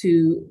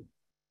to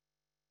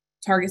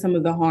target some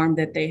of the harm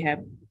that they have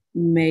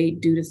made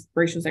due to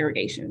racial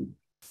segregation.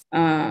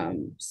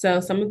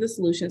 So some of the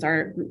solutions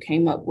our group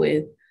came up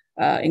with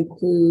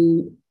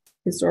include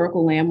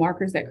historical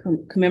landmarkers that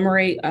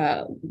commemorate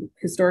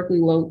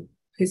historically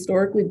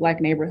Black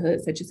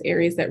neighborhoods, such as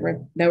areas that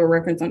were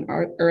referenced on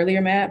our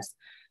earlier maps,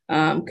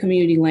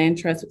 community land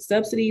trusts with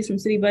subsidies from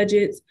city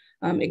budgets,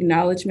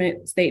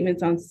 acknowledgement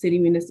statements on city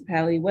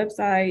municipality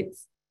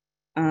websites.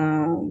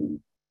 The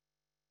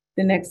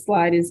next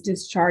slide is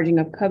discharging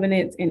of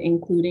covenants and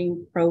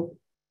including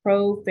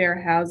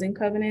pro-fair housing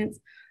covenants.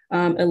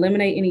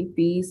 Eliminate any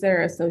fees that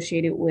are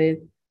associated with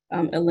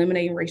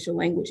eliminating racial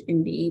language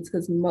in deeds,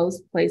 because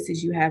most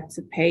places you have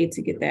to pay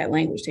to get that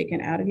language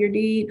taken out of your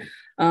deed.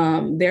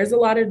 There's a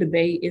lot of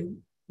debate.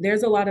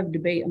 There's a lot of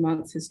debate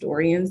amongst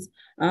historians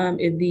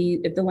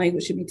if the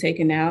language should be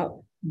taken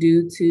out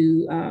due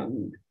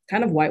to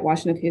kind of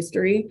whitewashing of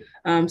history.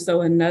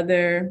 So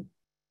another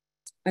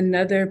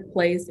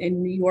place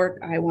in New York,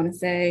 I want to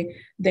say,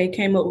 they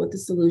came up with the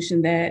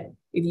solution that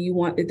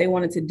if they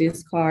wanted to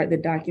discard the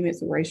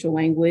documents with racial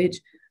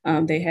language,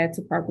 they had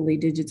to properly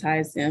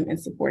digitize them and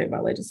support it by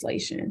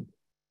legislation.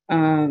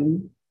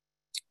 And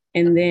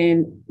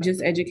then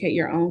just educate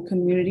your own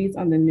communities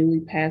on the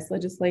newly passed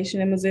legislation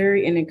in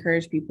Missouri and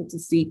encourage people to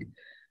seek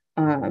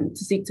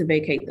to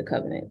vacate the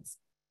covenants.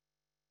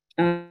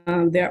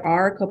 There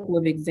are a couple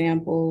of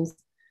examples.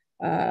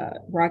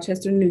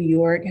 Rochester, New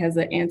York has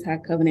an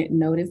anti-covenant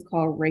notice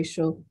calling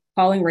racial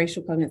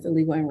covenants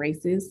illegal and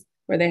racist,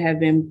 where they have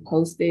been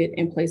posted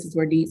in places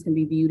where deeds can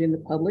be viewed in the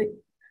public.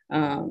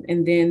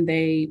 And then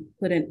they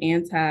put an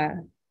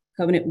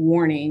anti-covenant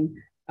warning.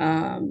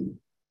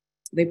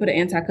 They put an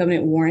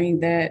anti-covenant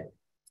warning that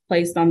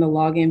placed on the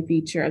login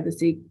feature of the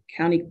city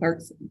county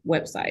clerk's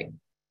website.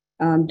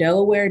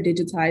 Delaware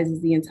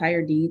digitizes the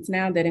entire deeds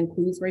now that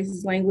includes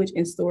racist language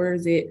and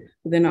stores it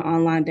within an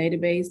online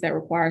database that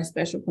requires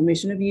special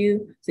permission of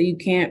you, so you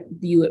can't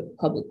view it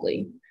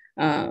publicly.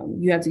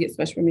 You have to get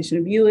special permission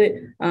to view it,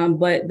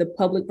 but the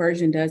public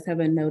version does have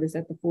a notice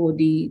that the full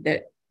deed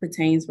that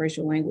pertains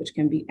racial language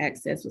can be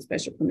accessed with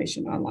special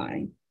permission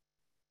online.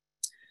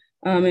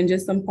 And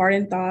just some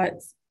parting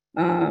thoughts.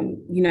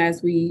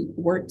 As we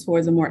work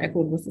towards a more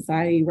equitable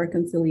society,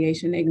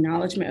 reconciliation,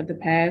 acknowledgement of the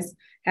past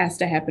has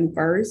to happen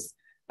first.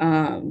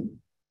 And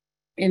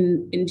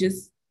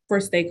just for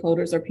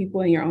stakeholders or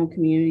people in your own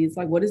communities,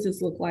 like, what does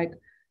this look like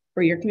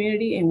for your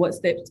community, and what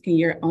steps can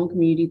your own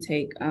community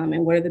take,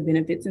 and what are the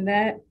benefits in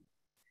that?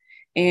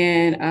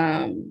 And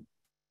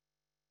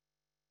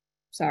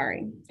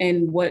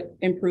and what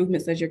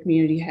improvements does your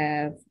community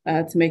have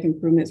to make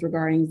improvements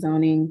regarding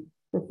zoning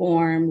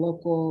reform,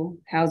 local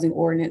housing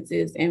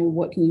ordinances, and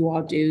what can you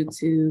all do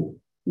to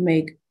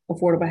make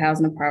affordable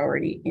housing a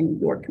priority in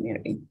your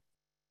community?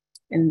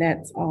 And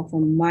that's all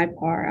from my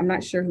part. I'm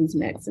not sure who's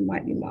next. It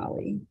might be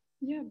Molly.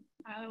 Yeah,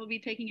 I will be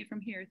taking it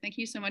from here. Thank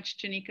you so much,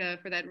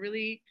 Janeka, for that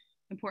really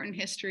important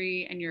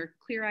history and your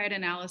clear-eyed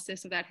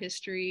analysis of that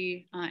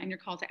history and your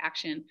call to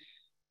action.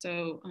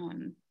 So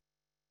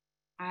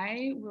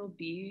I will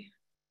be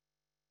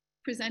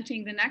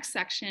presenting the next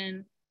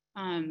section,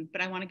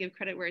 but I want to give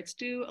credit where it's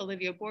due.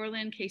 Olivia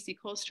Borland, Casey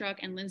Colstruck,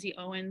 and Lindsay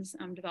Owens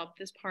developed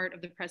this part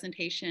of the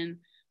presentation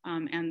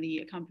and the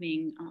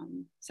accompanying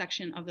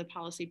section of the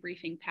policy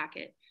briefing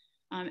packet.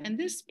 And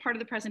this part of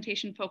the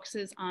presentation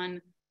focuses on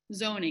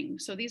zoning.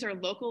 So these are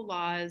local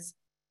laws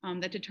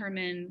that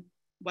determine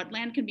what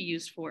land can be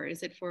used for.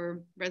 Is it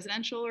for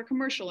residential or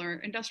commercial or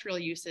industrial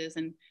uses?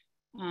 And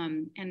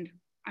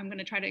I'm going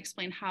to try to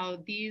explain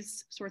how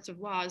these sorts of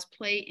laws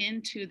play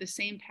into the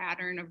same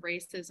pattern of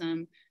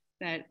racism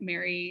that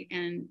Mary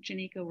and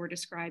Janeka were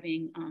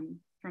describing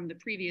from the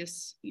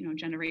previous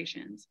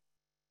generations.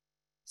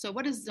 So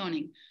what is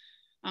zoning?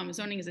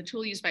 Zoning is a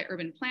tool used by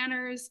urban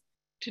planners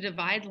to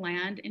divide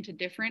land into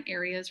different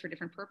areas for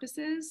different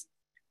purposes.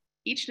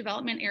 Each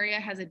development area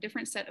has a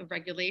different set of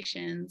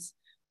regulations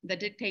that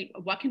dictate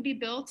what can be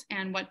built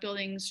and what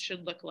buildings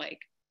should look like.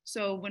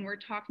 So when we're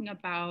talking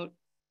about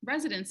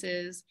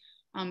residences,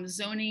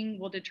 zoning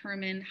will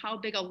determine how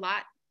big a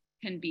lot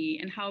can be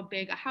and how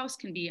big a house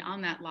can be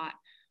on that lot,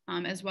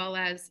 as well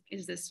as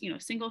is this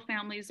single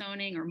family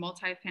zoning or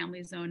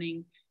multifamily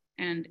zoning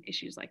and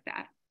issues like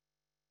that.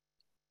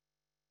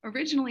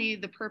 Originally,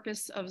 the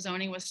purpose of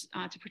zoning was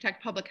to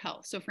protect public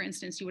health. So for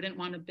instance, you wouldn't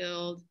want to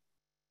build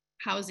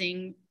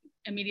housing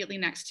immediately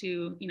next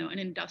to an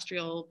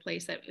industrial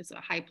place that is a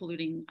high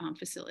polluting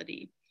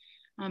facility.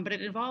 But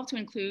it evolved to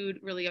include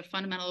really a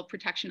fundamental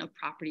protection of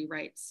property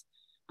rights,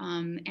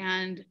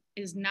 and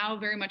is now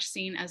very much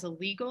seen as a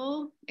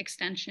legal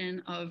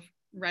extension of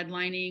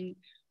redlining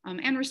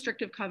and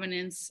restrictive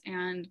covenants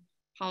and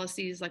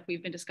policies like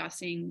we've been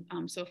discussing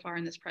so far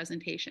in this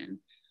presentation.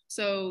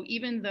 So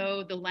even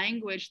though the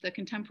language, the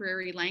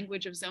contemporary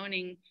language of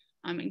zoning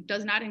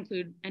does not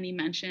include any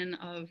mention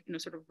of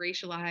sort of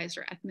racialized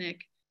or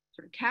ethnic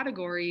sort of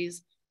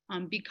categories,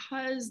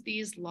 because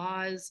these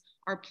laws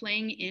are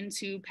playing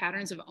into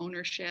patterns of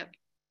ownership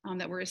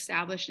that were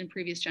established in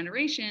previous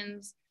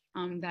generations,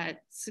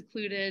 that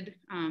secluded,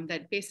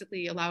 that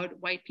basically allowed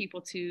white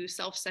people to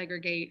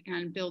self-segregate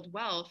and build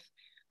wealth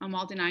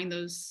while denying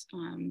those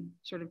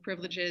sort of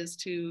privileges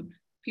to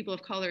people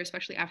of color,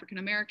 especially African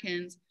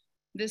Americans.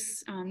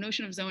 This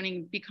notion of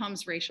zoning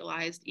becomes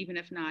racialized, even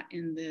if not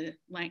in the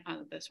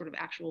sort of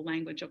actual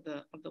language of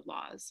the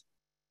laws.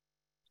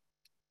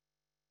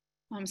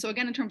 So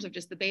again, in terms of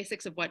just the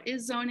basics of what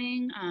is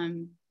zoning,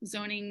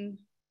 zoning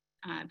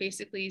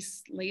basically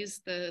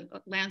lays the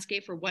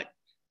landscape for what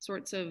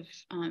sorts of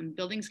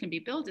buildings can be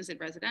built. Is it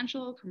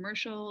residential,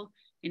 commercial,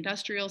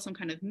 industrial, some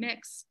kind of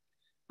mix,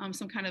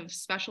 some kind of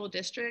special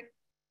district?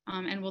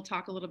 And we'll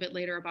talk a little bit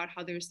later about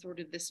how there's sort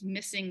of this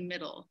missing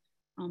middle,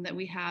 that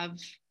we have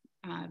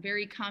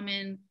very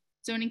common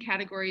zoning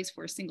categories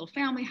for single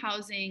family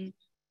housing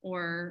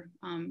or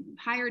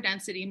higher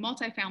density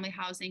multifamily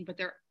housing, but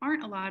there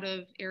aren't a lot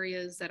of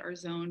areas that are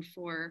zoned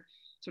for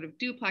sort of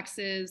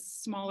duplexes,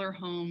 smaller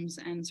homes,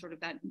 and sort of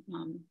that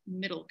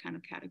middle kind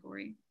of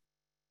category.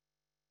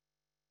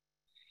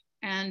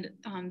 And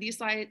this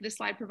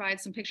slide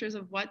provides some pictures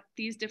of what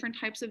these different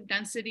types of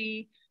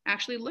density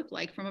actually look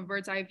like from a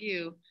bird's eye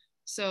view.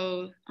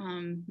 So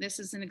this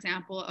is an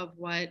example of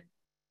what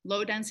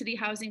low density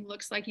housing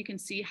looks like. You can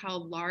see how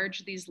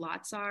large these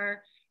lots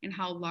are and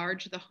how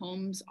large the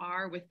homes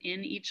are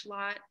within each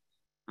lot.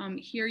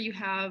 Here you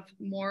have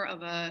more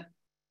of a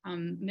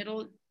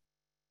middle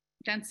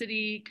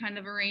density kind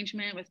of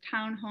arrangement with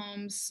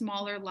townhomes,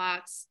 smaller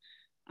lots.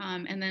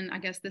 And then I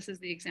guess this is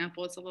the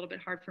example. It's a little bit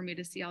hard for me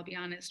to see, I'll be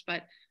honest,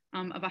 but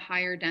of a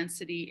higher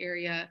density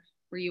area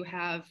where you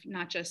have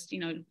not just,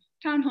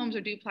 townhomes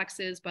or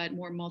duplexes, but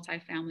more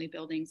multifamily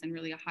buildings and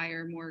really a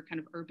higher, more kind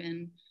of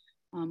urban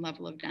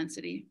level of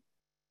density.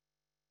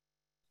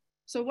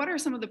 So what are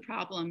some of the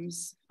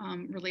problems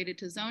related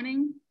to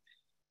zoning?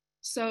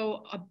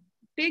 So a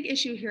big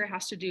issue here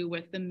has to do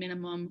with the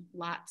minimum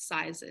lot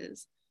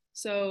sizes.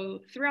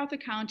 So throughout the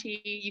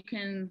county, you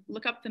can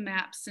look up the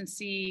maps and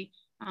see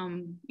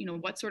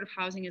what sort of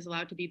housing is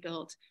allowed to be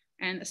built.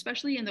 And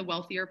especially in the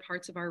wealthier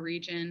parts of our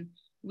region,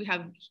 we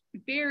have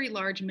very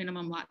large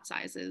minimum lot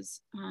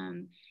sizes.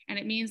 And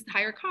it means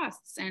higher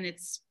costs, and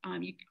it's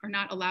you are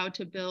not allowed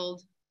to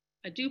build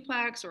a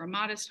duplex or a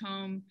modest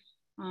home.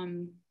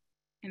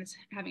 And it's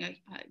having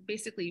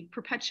basically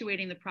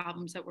perpetuating the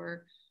problems that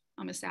were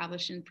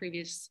established in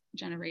previous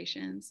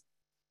generations.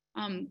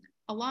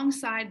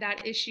 Alongside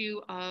that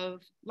issue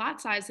of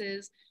lot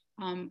sizes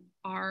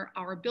are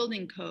our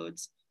building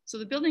codes. So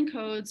the building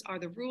codes are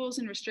the rules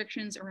and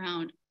restrictions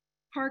around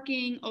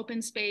parking,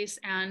 open space,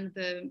 and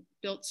the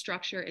built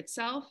structure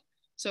itself.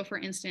 So for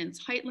instance,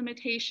 height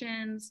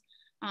limitations,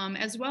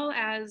 as well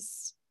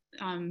as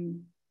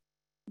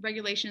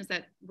regulations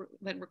that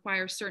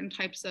require certain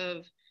types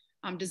of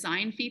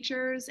design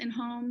features in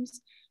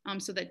homes,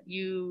 so that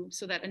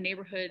a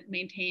neighborhood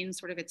maintains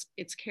sort of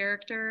its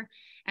character.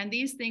 And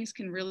these things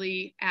can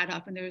really add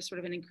up, and there's sort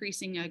of an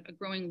increasing, a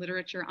growing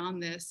literature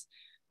on this,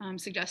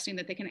 suggesting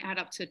that they can add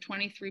up to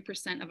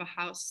 23% of a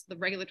house, the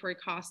regulatory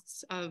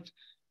costs of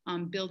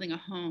building a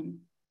home.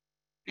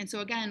 And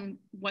so again,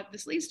 what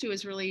this leads to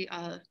is really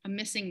a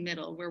missing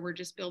middle, where we're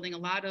just building a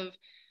lot of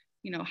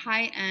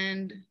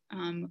high-end,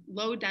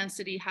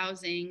 low-density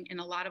housing in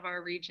a lot of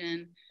our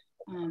region,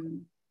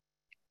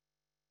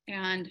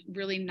 and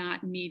really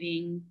not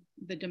meeting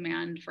the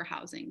demand for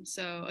housing.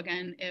 So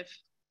again, if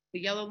the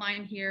yellow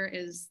line here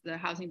is the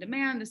housing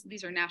demand,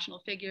 these are national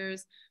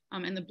figures,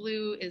 and the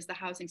blue is the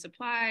housing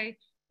supply.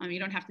 You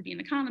don't have to be an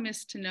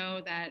economist to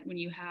know that when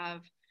you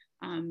have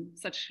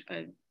such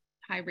a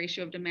high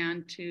ratio of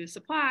demand to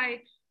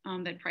supply,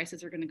 that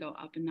prices are going to go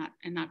up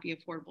and not be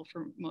affordable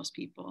for most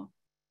people.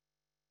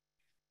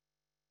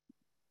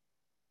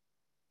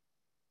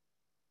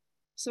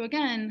 So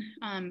again,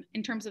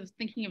 in terms of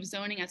thinking of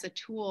zoning as a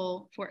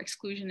tool for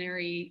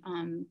exclusionary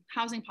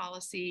housing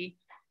policy,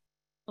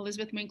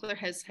 Elizabeth Winkler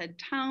has said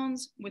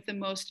towns with the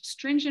most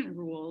stringent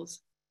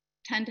rules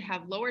tend to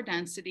have lower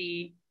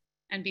density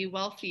and be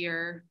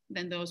wealthier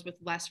than those with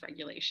less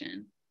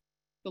regulation.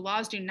 The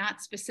laws do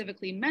not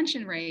specifically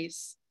mention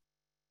race,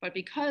 But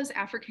because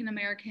African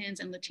Americans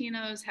and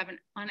Latinos have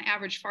on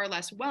average far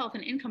less wealth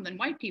and income than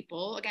white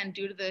people, again,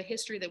 due to the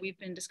history that we've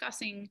been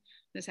discussing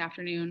this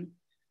afternoon,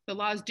 the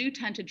laws do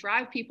tend to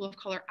drive people of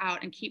color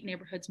out and keep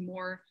neighborhoods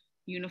more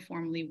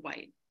uniformly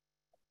white.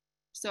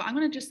 So I'm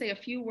going to just say a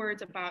few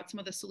words about some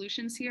of the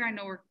solutions here. I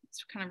know we're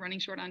kind of running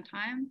short on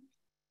time.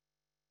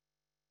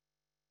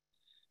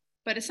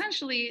 But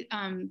essentially,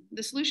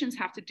 the solutions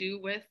have to do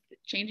with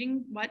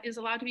changing what is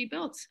allowed to be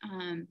built.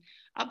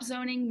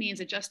 Upzoning means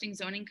adjusting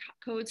zoning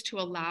codes to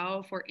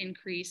allow for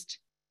increased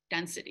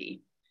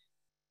density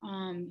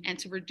and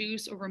to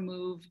reduce or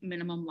remove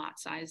minimum lot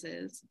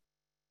sizes.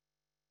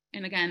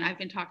 And again, I've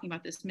been talking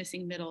about this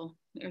missing middle.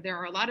 There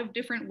are a lot of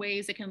different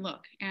ways it can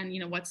look, and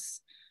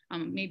what's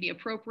maybe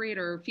appropriate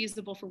or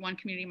feasible for one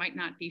community might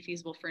not be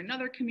feasible for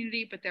another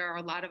community, but there are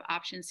a lot of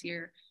options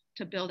here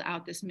to build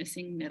out this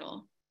missing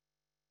middle.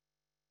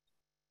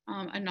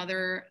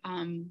 Another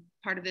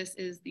part of this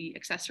is the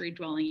accessory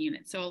dwelling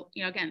unit. So,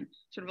 again,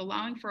 sort of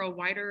allowing for a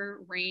wider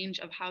range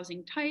of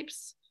housing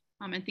types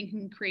and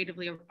thinking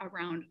creatively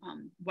around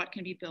what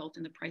can be built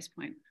and the price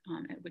point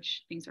at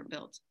which things are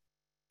built.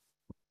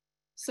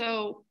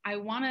 So I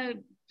want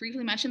to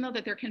briefly mention, though,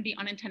 that there can be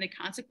unintended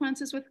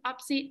consequences with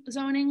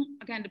upzoning.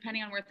 Again,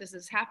 depending on where this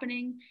is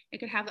happening, it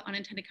could have the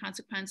unintended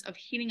consequence of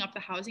heating up the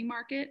housing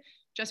market.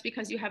 Just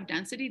because you have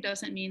density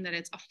doesn't mean that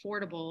it's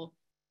affordable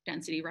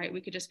density, right?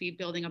 We could just be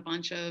building a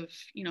bunch of,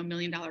 $1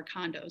 million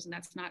condos, and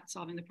that's not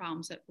solving the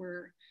problems that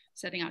we're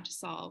setting out to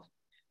solve.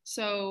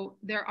 So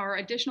there are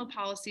additional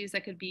policies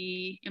that could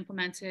be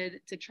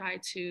implemented to try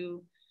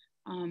to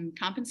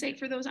compensate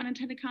for those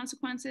unintended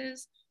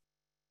consequences.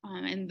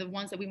 And the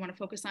ones that we want to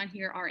focus on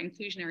here are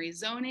inclusionary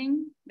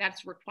zoning.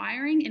 That's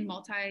requiring in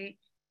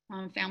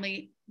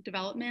multi-family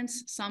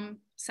developments some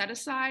set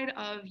aside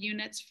of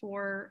units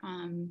for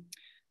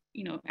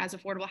as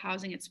affordable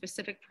housing at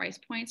specific price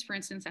points, for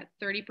instance, at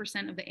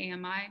 30% of the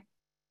AMI.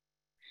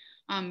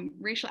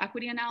 Racial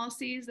equity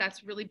analyses,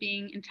 that's really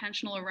being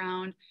intentional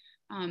around,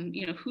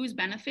 who's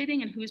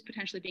benefiting and who's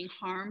potentially being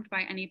harmed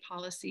by any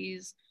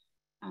policies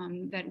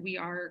that we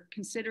are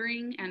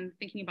considering, and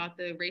thinking about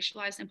the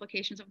racialized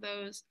implications of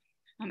those,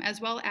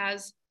 as well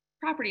as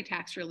property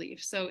tax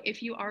relief. So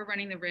if you are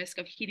running the risk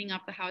of heating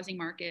up the housing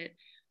market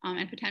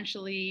and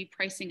potentially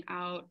pricing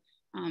out,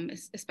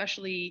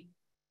 especially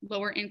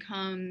lower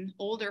income,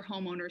 older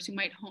homeowners who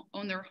might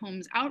own their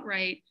homes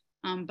outright,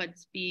 but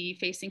be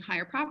facing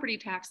higher property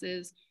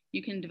taxes,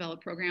 you can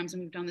develop programs,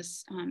 and we've done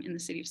this in the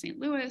city of St.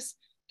 Louis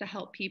to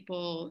help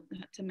people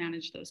to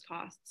manage those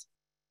costs.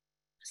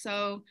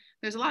 So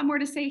there's a lot more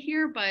to say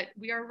here, but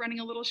we are running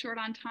a little short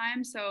on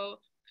time. So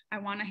I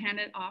want to hand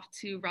it off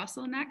to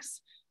Russell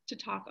next to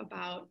talk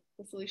about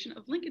the solution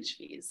of linkage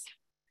fees.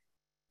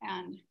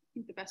 And I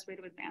think the best way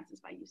to advance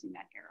is by using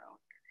that arrow.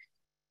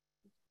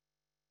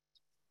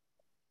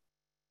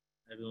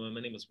 Hi everyone, my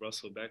name is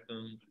Russell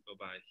Beckham. I go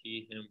by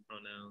he, him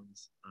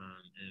pronouns,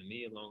 and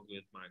me along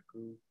with my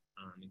group,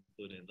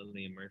 including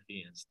Lillian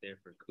Murphy and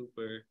Stafford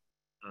Cooper,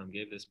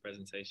 gave this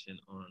presentation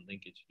on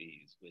linkage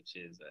fees, which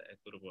is an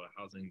equitable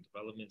housing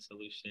development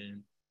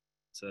solution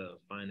to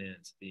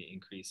finance the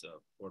increase of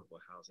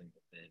affordable housing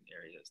within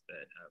areas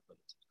that have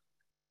limited.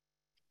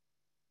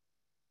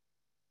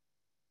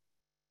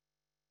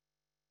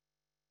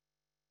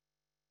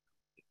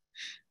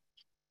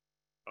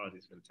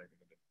 Apologies for the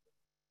technical difficulty.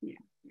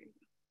 Yeah.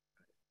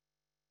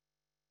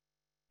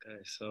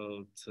 Okay,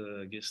 so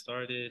to get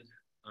started,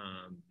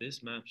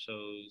 this map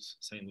shows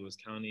St. Louis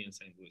County and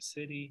St. Louis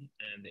City,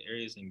 and the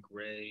areas in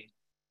gray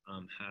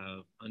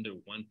have under 1%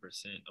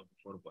 of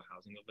affordable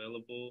housing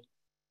available.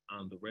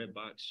 The red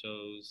box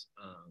shows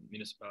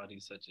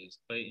municipalities such as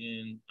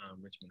Clayton,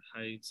 Richmond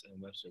Heights,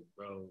 and Webster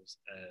Groves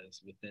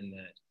as within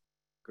that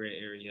gray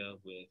area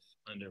with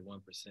under 1%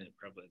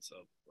 prevalence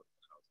of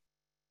affordable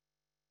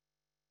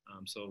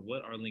housing. So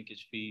what are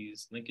linkage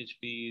fees? Linkage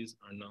fees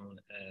are known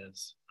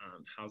as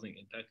housing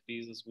impact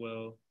fees as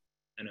well,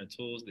 and are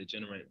tools that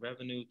generate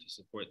revenue to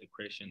support the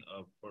creation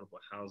of affordable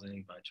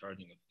housing by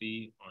charging a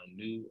fee on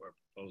new or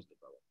proposed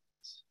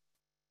developments.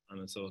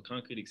 And so a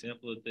concrete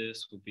example of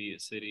this would be a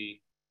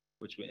city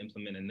which would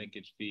implement a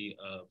linkage fee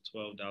of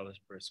 $12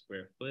 per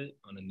square foot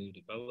on a new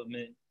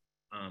development,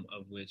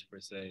 of which per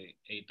se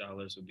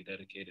 $8 would be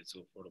dedicated to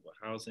affordable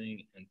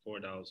housing and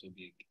 $4 would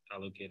be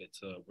allocated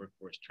to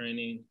workforce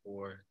training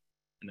or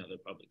another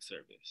public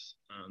service.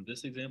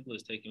 This example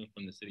is taken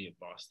from the city of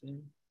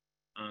Boston,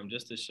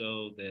 just to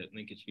show that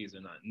linkage fees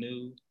are not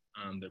new.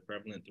 They're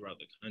prevalent throughout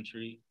the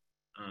country,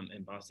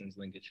 and Boston's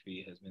linkage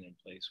fee has been in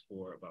place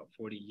for about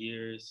 40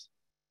 years,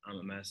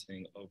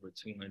 amassing over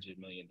 $200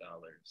 million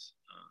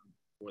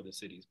for the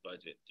city's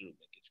budget through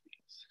linkage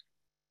fees.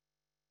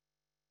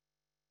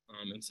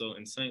 And so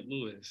in St.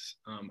 Louis,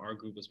 our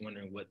group was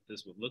wondering what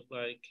this would look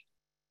like,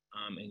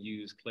 and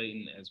use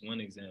Clayton as one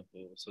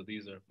example. So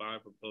these are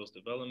 5 proposed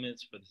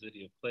developments for the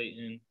city of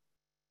Clayton,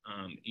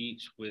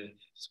 each with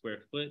square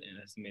foot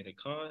and estimated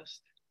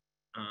cost.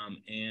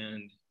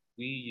 And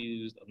we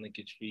used a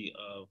linkage fee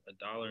of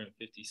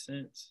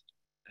 $1.50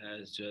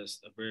 as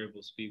just a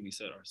variable fee we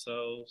set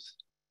ourselves.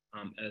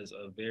 as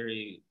a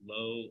very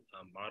low,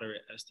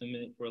 moderate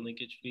estimate for a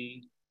linkage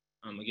fee.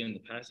 Again,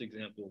 the past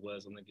example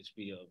was a linkage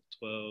fee of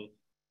 $12,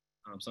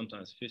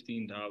 sometimes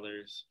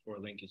 $15 for a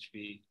linkage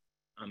fee.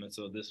 And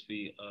so this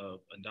fee of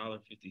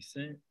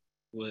 $1.50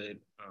 would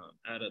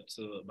add up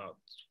to about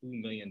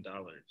 $2 million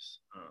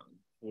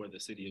for the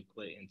city of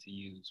Clayton to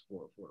use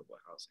for affordable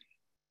housing.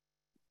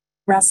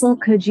 Russell,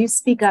 could you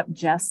speak up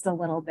just a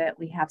little bit?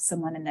 We have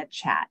someone in the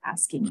chat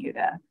asking you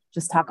to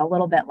just talk a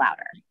little bit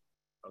louder.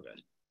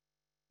 Okay.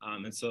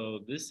 And so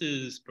this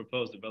is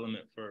proposed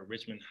development for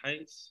Richmond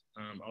Heights,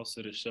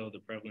 also to show the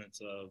prevalence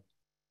of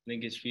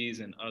linkage fees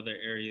in other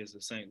areas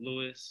of St.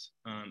 Louis.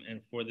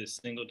 And for this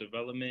single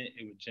development,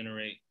 it would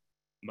generate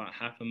about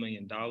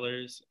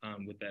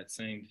 $500,000 with that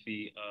same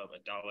fee of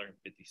 $1.50.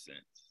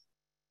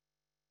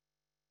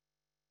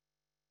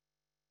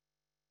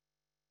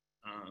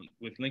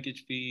 With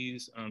linkage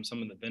fees,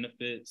 some of the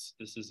benefits,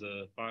 this is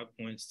 5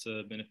 points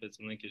to benefits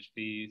of linkage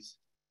fees.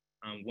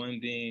 One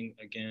being,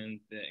 again,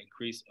 the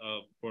increase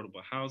of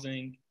affordable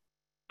housing.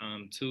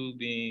 Two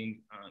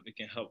being, it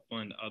can help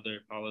fund other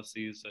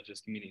policies such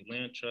as community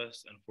land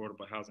trusts and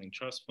affordable housing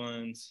trust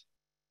funds.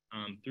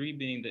 Three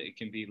being that it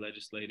can be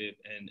legislated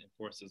and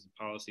enforced as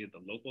a policy at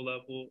the local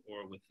level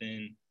or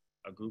within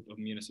a group of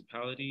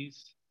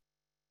municipalities.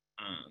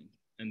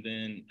 And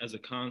then as a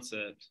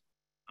concept,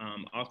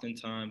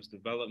 oftentimes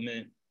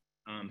development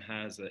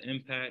has an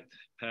impact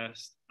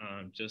past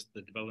just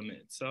the development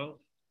itself.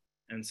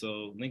 And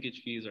so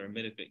linkage fees are a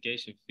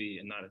mitigation fee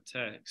and not a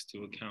tax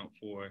to account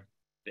for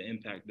the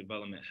impact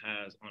development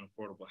has on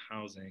affordable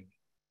housing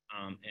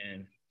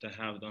and to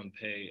have them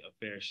pay a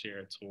fair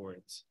share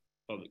towards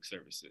public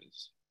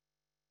services.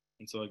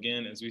 And so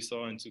again, as we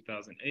saw in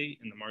 2008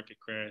 in the market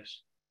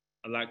crash,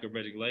 a lack of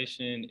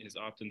regulation is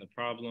often the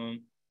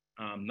problem,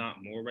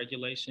 not more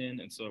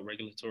regulation. And so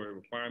regulatory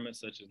requirements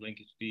such as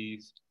linkage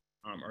fees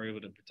are able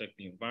to protect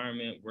the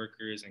environment,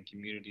 workers, and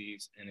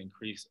communities and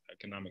increase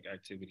economic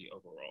activity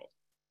overall.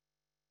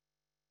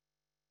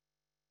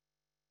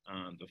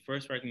 The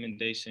first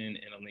recommendation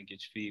in a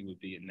linkage fee would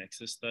be a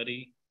nexus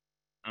study,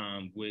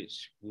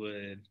 which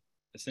would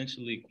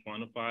essentially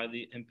quantify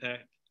the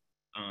impact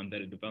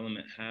that a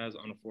development has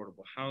on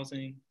affordable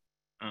housing,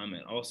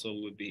 and also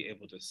would be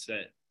able to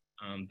set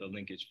the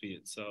linkage fee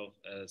itself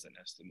as an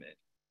estimate.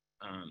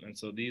 And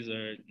so these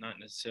are not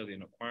necessarily a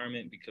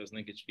requirement because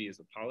linkage fee is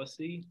a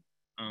policy,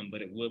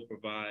 but it would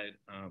provide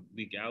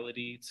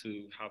legality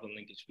to how the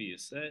linkage fee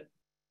is set.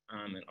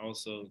 And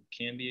also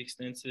can be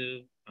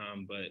extensive,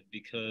 but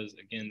because,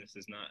 again, this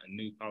is not a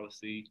new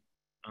policy,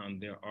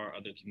 there are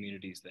other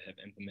communities that have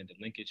implemented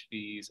linkage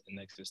fees and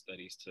nexus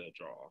studies to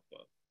draw off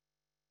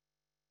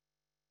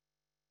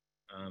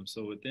of.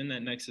 So within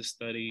that nexus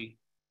study,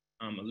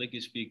 a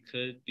linkage fee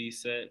could be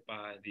set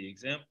by the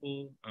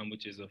example,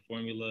 which is a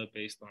formula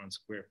based on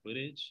square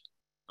footage.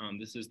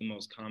 This is the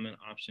most common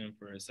option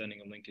for setting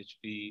a linkage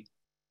fee.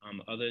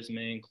 Others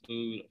may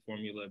include a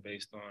formula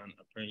based on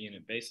a per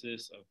unit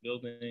basis of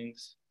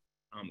buildings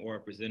or a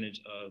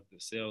percentage of the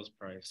sales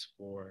price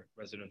for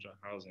residential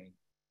housing.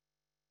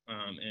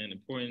 And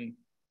important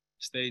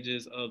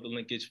stages of the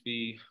linkage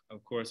fee,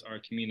 of course, are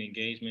community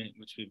engagement,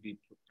 which would be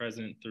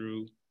present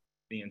through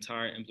the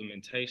entire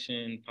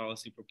implementation,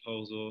 policy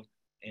proposal,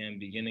 and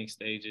beginning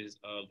stages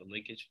of the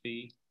linkage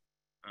fee.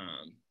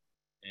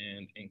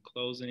 And in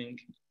closing,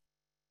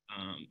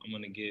 I'm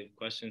going to give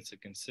questions to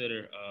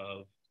consider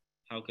of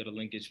how could a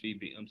linkage fee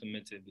be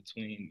implemented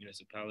between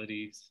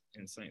municipalities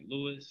in St.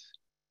 Louis?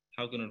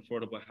 How could an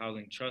affordable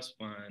housing trust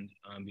fund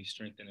be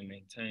strengthened and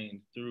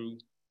maintained through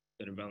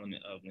the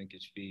development of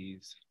linkage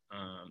fees?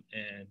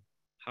 And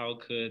how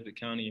could the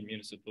county and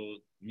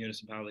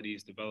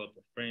municipalities develop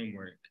a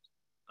framework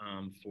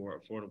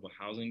for affordable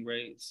housing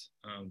rates,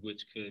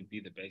 which could be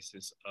the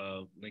basis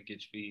of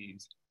linkage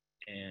fees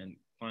and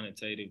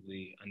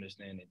quantitatively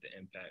understanding the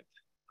impact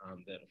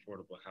that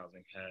affordable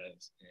housing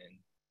has in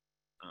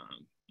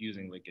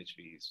using linkage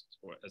fees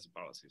as a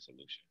policy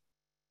solution.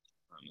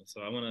 And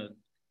so I want to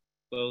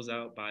close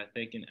out by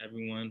thanking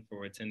everyone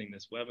for attending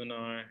this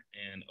webinar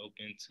and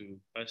open to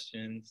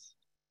questions.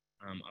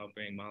 I'll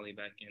bring Molly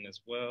back in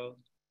as well.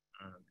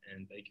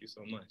 And thank you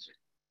so much.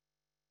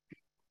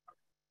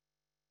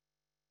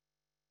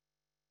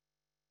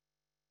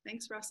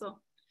 Thanks, Russell.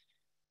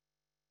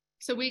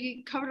 So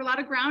we covered a lot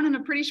of ground in a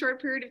pretty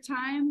short period of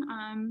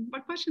time.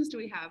 What questions do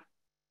we have?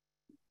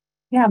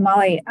 Yeah,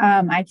 Molly,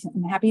 I'm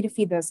happy to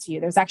feed those to you.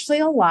 There's actually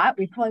a lot.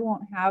 We probably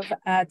won't have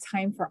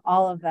time for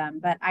all of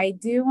them, but I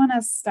do want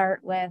to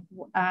start with,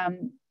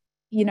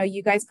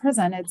 you guys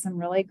presented some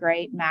really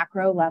great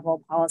macro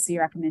level policy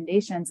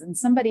recommendations, and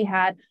somebody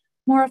had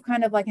more of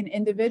kind of like an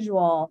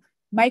individual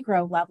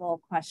micro level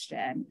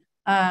question,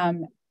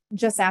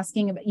 just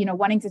asking,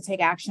 wanting to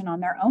take action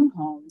on their own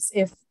homes.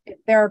 If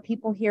there are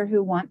people here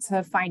who want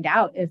to find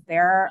out if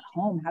their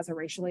home has a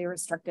racially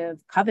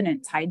restrictive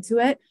covenant tied to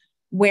it,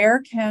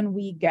 where can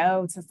we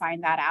go to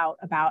find that out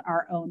about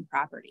our own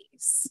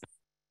properties?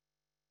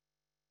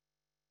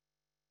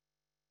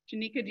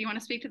 Janeka, do you want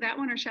to speak to that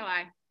one or shall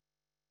I?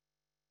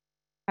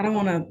 I don't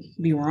want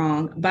to be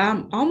wrong, but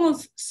I'm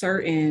almost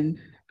certain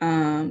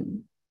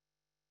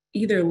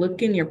either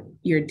look in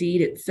your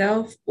deed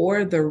itself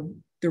or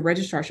the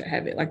registrar should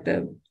have it, like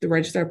the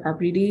register of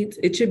property deeds.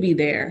 It should be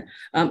there.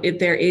 If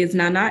there is,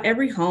 now not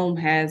every home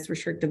has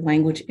restrictive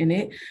language in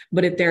it,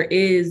 but if there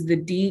is, the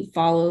deed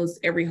follows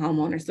every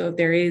homeowner. So if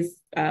there is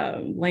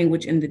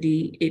language in the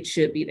deed, it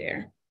should be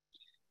there.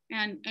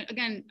 And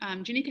again,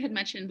 Janeka had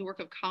mentioned the work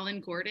of Colin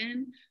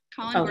Gordon.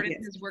 Gordon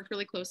has worked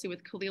really closely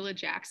with Kalila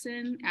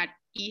Jackson at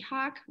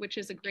EHOC, which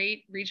is a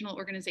great regional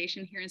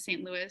organization here in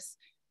St. Louis.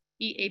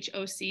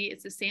 EHOC,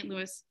 it's the St.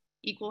 Louis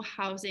Equal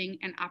Housing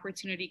and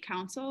Opportunity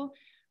Council.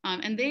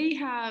 And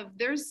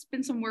there's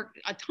been some work,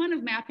 a ton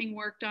of mapping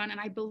work done. And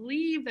I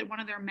believe that one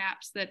of their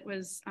maps that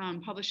was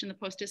published in the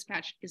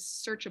Post-Dispatch is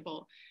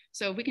searchable.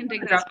 So if we can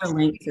dig that,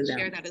 we can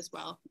share that as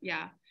well.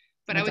 Yeah.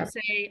 But I would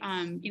say,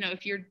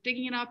 if you're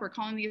digging it up or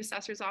calling the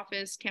assessor's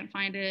office, can't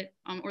find it,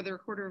 or the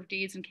recorder of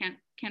deeds and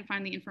can't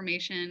find the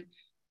information,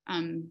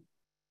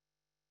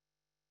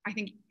 I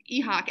think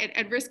EHOC,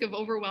 at risk of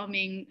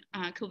overwhelming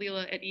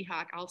Kalila at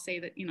EHOC, I'll say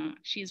that,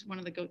 she's one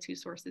of the go-to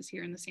sources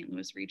here in the St.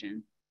 Louis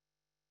region.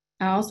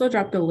 I also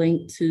dropped a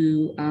link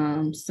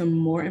to some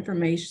more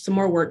information, some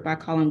more work by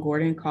Colin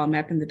Gordon called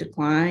Mapping the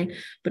Decline.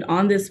 But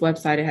on this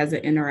website, it has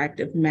an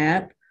interactive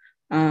map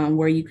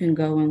where you can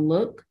go and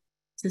look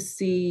to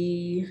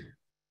see.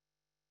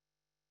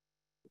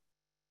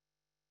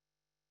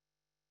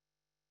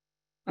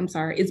 I'm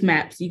sorry, it's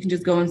maps. You can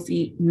just go and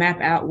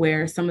map out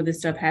where some of this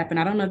stuff happened.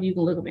 I don't know if you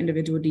can look up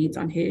individual deeds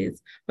on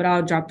his, but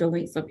I'll drop the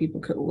link so people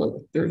could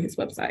look through his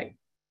website.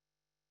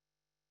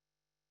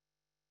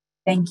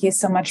 Thank you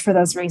so much for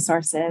those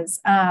resources.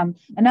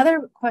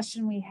 Another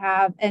question we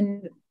have,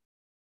 and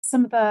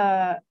some of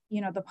the,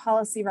 the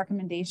policy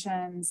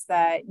recommendations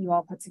that you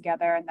all put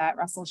together and that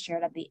Russell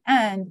shared at the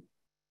end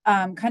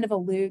kind of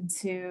allude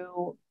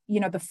to,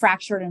 the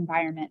fractured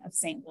environment of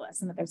St.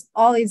 Louis, and that there's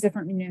all these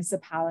different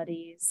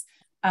municipalities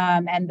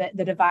and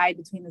the divide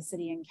between the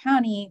city and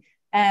county.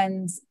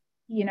 And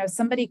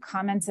somebody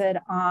commented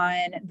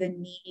on the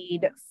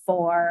need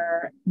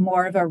for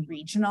more of a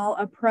regional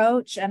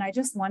approach. And I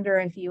just wonder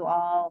if you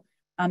all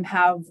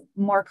have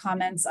more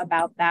comments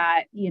about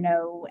that,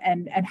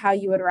 and how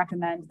you would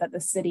recommend that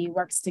the city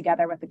works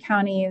together with the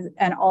counties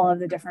and all of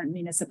the different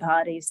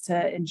municipalities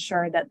to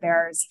ensure that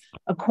there's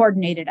a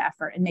coordinated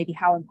effort, and maybe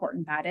how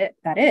important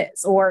that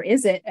is, or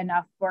is it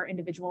enough for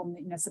individual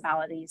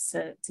municipalities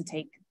to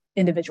take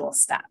individual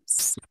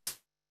steps?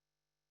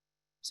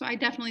 So I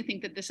definitely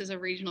think that this is a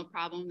regional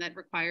problem that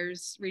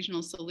requires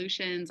regional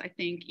solutions. I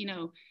think,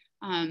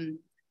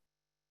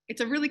 it's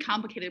a really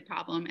complicated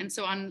problem. And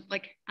so on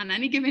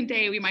any given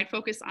day, we might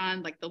focus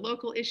on the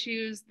local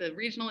issues, the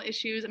regional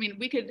issues. I mean,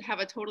 we could have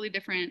a totally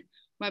different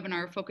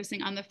webinar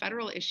focusing on the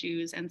federal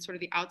issues and sort of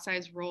the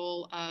outsized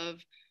role of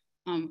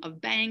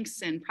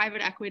banks and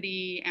private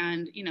equity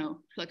and,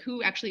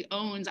 who actually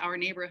owns our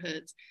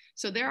neighborhoods.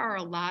 So there are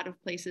a lot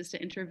of places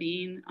to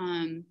intervene.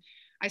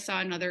 I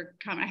saw another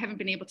comment. I haven't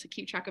been able to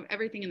keep track of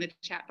everything in the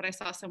chat, but I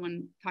saw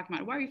someone talking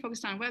about, why are you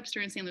focused on Webster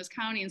and St. Louis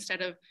County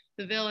instead of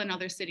the Ville and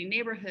other city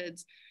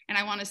neighborhoods? And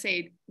I want to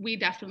say we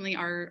definitely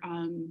are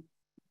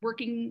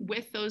working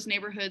with those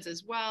neighborhoods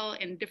as well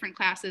in different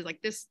classes.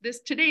 Like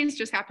today's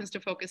just happens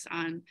to focus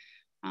on,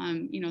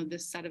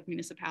 this set of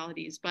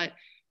municipalities. But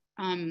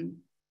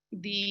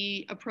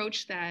the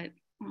approach that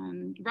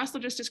Russell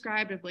just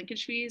described of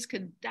linkage fees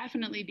could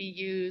definitely be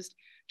used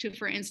to,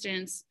 for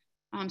instance,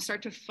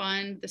 start to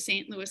fund the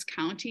St. Louis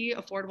County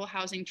Affordable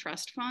Housing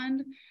Trust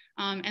Fund,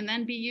 and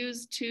then be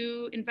used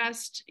to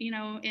invest,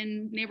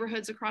 in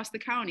neighborhoods across the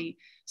county.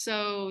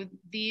 So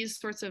these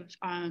sorts of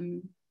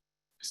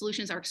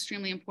solutions are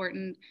extremely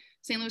important.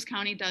 St. Louis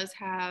County does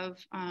have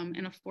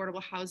an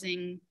affordable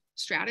housing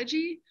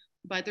strategy,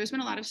 but there's been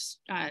a lot of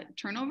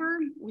turnover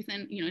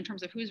within, in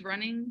terms of who's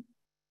running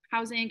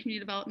housing, community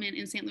development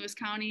in St. Louis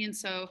County. And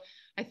so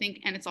I think,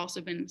 and it's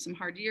also been some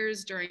hard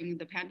years during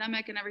the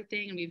pandemic and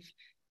everything, and we've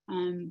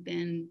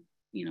been,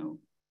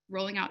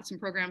 rolling out some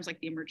programs like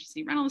the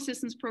Emergency Rental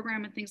Assistance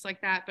Program and things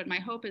like that. But my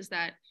hope is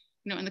that,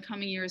 in the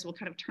coming years, we'll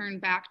kind of turn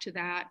back to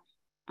that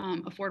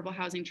Affordable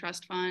Housing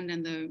Trust Fund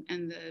and the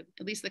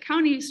at least the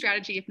county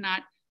strategy, if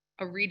not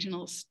a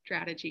regional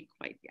strategy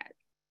quite yet.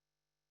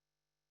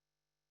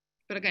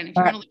 But again, if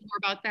you want to learn more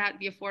about that,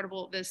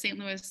 the St.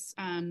 Louis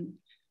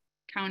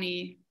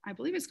County, I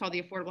believe it's called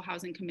the Affordable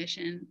Housing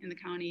Commission in the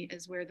county,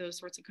 is where those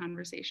sorts of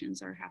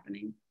conversations are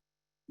happening.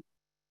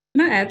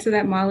 Can I add to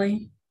that,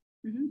 Molly?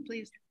 Mm-hmm,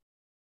 please.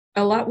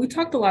 We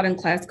talked a lot in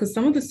class because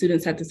some of the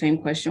students had the same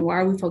question. Why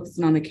are we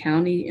focusing on the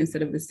county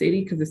instead of the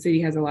city? Because the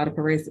city has a lot of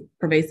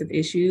pervasive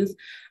issues.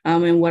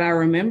 And what I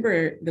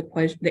remember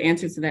the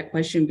answer to that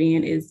question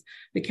being is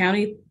the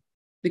county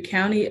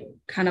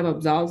kind of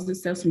absolves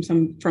itself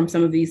from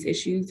some of these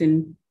issues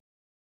and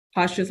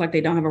postures like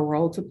they don't have a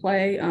role to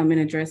play in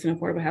addressing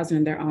affordable housing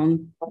in their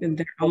own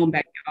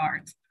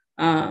backyards.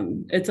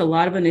 It's a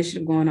lot of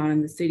initiative going on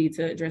in the city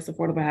to address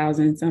affordable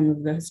housing and some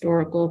of the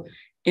historical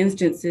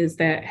instances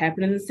that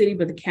happen in the city,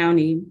 but the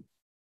county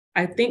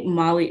I think,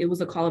 Molly, it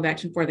was a call of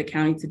action for the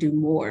county to do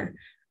more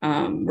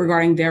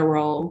regarding their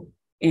role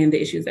in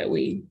the issues that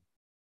we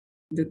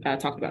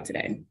talked about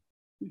today.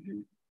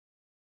 Mm-hmm.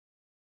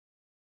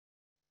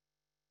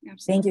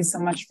 Thank you so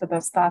much for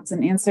those thoughts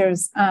and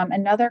answers.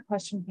 Another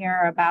question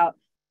here about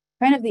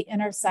kind of the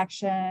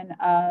intersection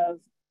of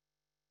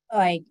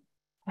like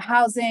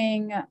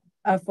housing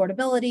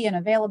affordability and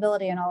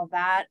availability and all of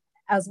that,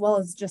 as well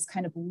as just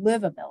kind of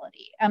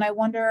livability. And I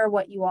wonder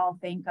what you all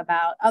think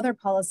about other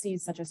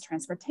policies such as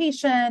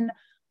transportation,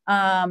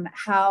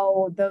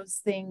 how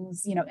those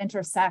things, you know,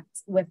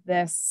 intersect with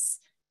this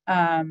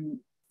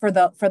for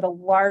the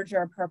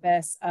larger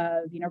purpose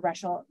of, you know,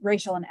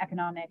 racial and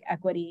economic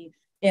equity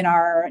in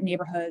our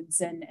neighborhoods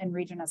and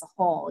region as a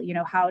whole. You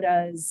know, how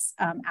does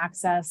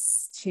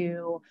access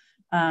to,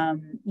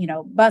 you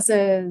know,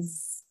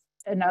 buses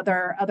and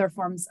other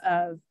forms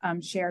of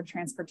shared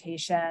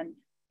transportation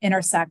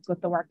intersect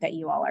with the work that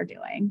you all are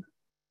doing?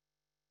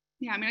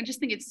 Yeah, I mean, I just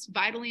think it's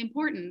vitally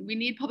important. We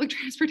need public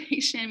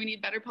transportation. We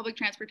need better public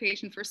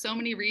transportation for so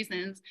many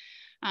reasons.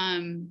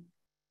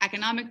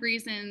 Economic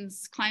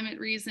reasons, climate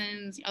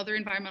reasons, other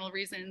environmental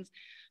reasons.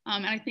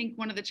 And I think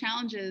one of the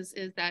challenges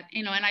is that,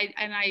 you know,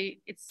 I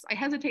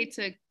hesitate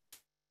to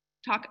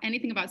talk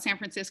anything about San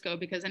Francisco,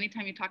 because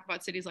anytime you talk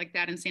about cities like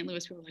that in St.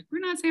 Louis, people are like, we're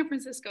not San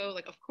Francisco.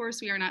 Like, of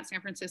course we are not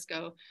San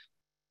Francisco.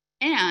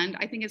 And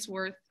I think it's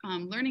worth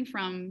learning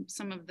from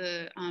some of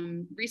the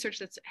research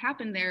that's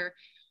happened there.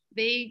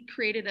 They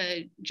created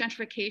a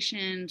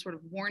gentrification sort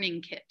of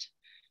warning kit.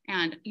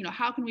 And, you know,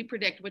 how can we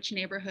predict which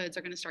neighborhoods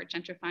are going to start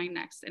gentrifying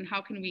next? And how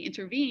can we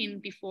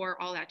intervene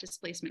before all that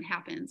displacement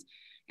happens?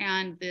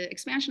 And the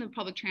expansion of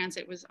public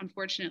transit was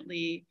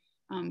unfortunately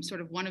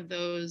sort of one of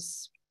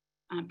those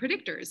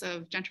predictors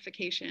of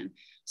gentrification.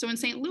 So in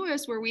St.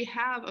 Louis, where we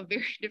have a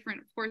very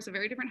different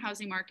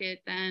housing market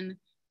than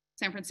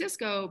San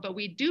Francisco, but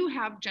we do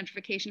have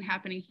gentrification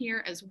happening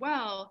here as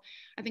well.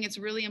 I think it's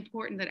really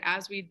important that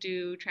as we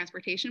do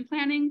transportation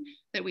planning,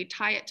 that we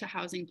tie it to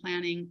housing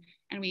planning,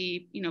 and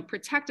we, you know,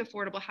 protect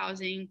affordable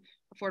housing,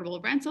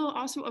 affordable rental,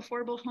 also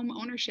affordable home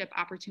ownership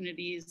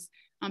opportunities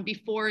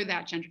before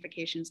that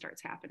gentrification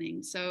starts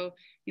happening. So,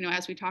 you know,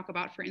 as we talk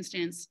about, for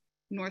instance,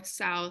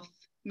 North-South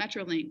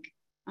Metrolink,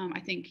 I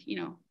think, you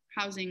know,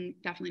 housing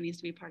definitely needs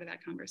to be part of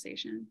that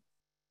conversation.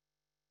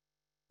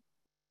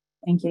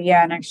 Thank you.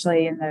 Yeah, and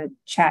actually in the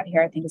chat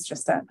here, I think it's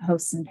just a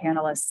hosts and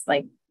panelists,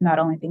 like not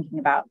only thinking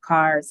about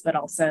cars, but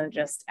also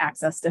just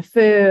access to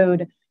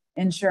food,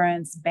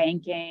 insurance,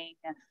 banking,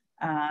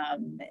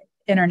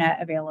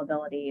 internet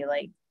availability,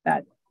 like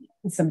that.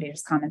 Somebody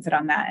just commented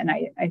on that. And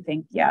I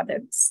think, yeah,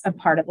 that's a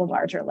part of the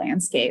larger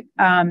landscape.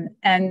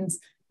 And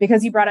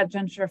because you brought up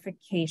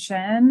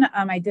gentrification,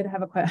 I did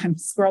have a question. I'm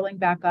scrolling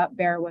back up,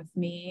 bear with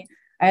me.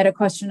 I had a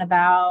question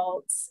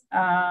about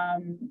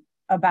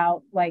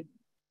like,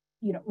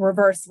 you know,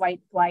 reverse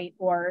white flight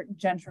or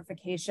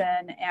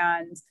gentrification,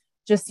 and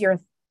just your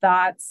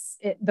thoughts.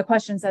 The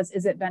question says,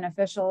 is it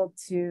beneficial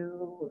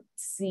to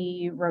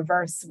see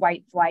reverse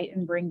white flight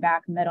and bring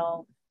back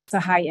middle to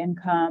high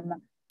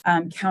income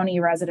county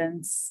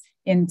residents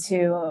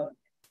into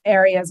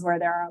areas where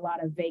there are a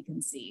lot of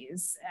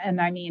vacancies? And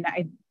I mean,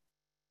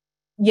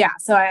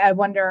 so I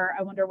wonder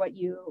what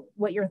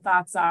your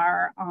thoughts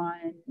are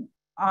on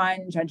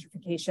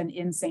gentrification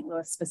in St.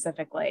 Louis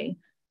specifically.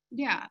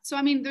 Yeah, so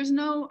I mean,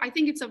 I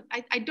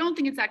don't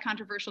think it's that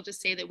controversial to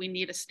say that we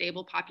need a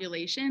stable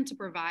population to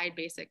provide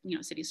basic, you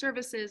know, city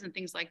services and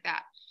things like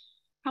that.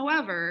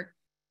 However,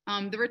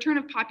 the return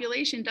of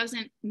population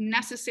doesn't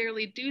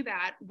necessarily do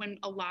that when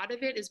a lot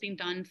of it is being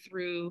done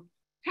through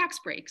tax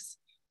breaks.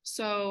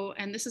 So,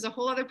 and this is a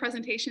whole other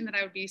presentation that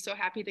I would be so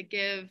happy to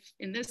give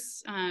in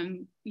this,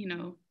 you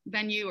know,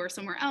 venue or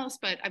somewhere else,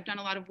 but I've done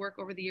a lot of work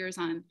over the years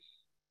on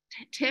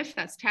TIF,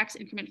 that's tax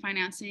increment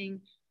financing,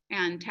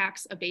 and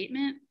tax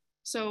abatement.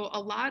 So a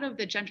lot of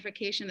the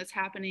gentrification that's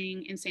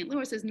happening in St.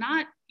 Louis is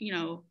not, you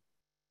know,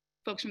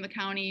 folks from the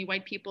county,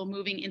 white people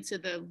moving into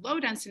the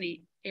low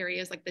density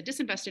areas, like the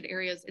disinvested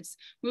areas. It's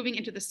moving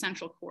into the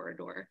central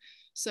corridor.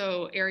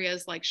 So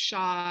areas like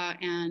Shaw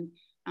and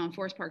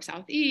Forest Park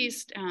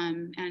Southeast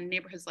and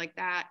neighborhoods like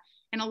that.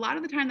 And a lot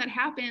of the time that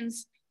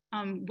happens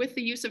with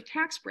the use of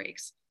tax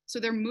breaks. So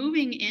they're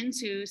moving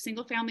into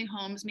single family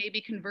homes, maybe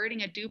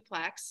converting a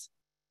duplex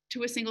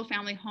to a single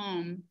family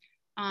home,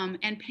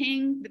 and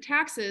paying the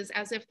taxes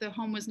as if the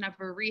home was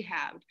never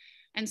rehabbed.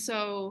 And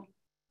so,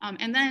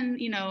 and then,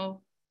 you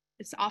know,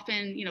 it's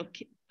often, you know,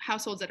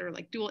 households that are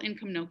like dual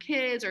income, no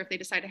kids, or if they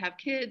decide to have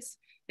kids,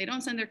 they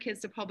don't send their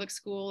kids to public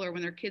school, or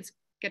when their kids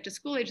get to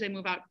school age, they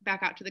move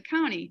back out to the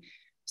county.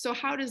 So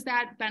how does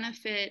that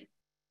benefit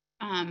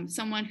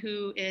someone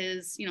who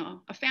is, you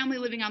know, a family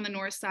living on the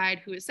north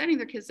side who is sending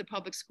their kids to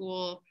public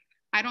school?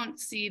 I don't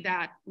see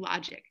that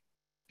logic.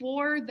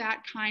 For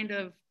that kind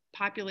of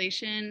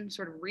population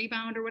sort of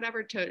rebound or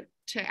whatever to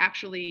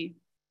actually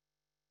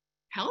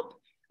help,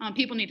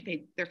 people need to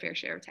pay their fair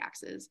share of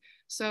taxes.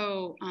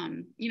 So,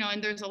 you know,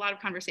 and there's a lot of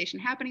conversation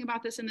happening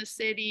about this in the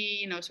city,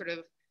 you know, sort of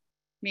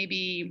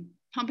maybe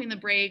pumping the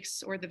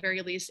brakes, or at the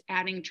very least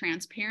adding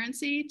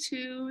transparency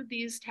to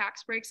these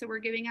tax breaks that we're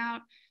giving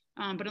out.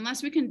 But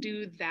unless we can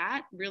do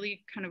that,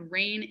 really kind of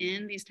rein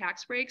in these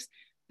tax breaks,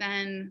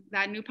 then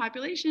that new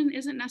population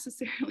isn't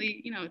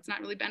necessarily, it's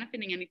not really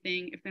benefiting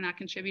anything if they're not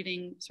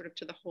contributing sort of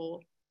to the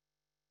whole.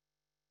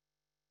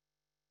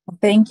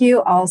 Thank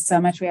you all so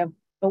much.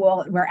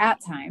 We're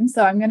at time,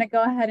 so I'm going to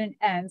go ahead and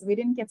end. We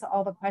didn't get to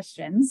all the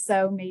questions,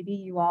 so maybe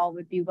you all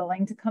would be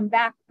willing to come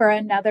back for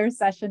another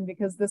session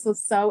because this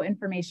was so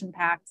information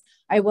packed.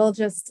 I will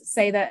just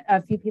say that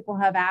a few people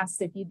have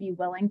asked if you'd be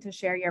willing to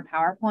share your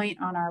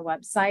PowerPoint on our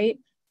website.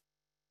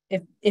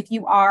 If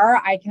you are,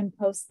 I can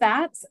post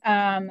that.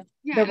 Yeah,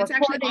 it's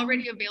actually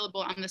already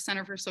available on the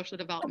Center for Social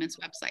Development's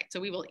website. So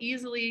we will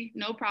easily,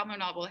 no problem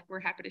at all, we're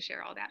happy to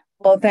share all that.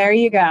 Well, there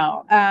you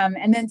go.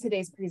 And then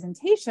today's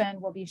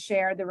presentation will be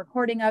shared, the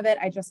recording of it.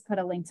 I just put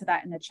a link to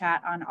that in the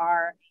chat on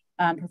our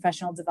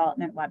professional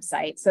development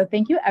website. So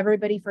thank you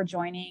everybody for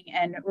joining,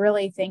 and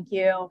really thank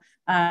you,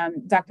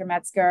 Dr.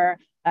 Metzger,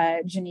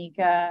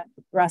 Janeka,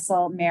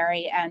 Russell,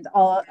 Mary, and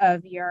all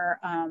of your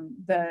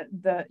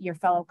your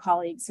fellow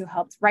colleagues who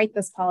helped write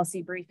this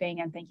policy briefing.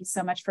 And thank you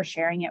so much for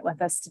sharing it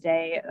with us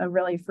today. A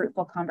really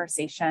fruitful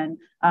conversation.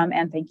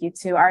 And thank you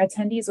to our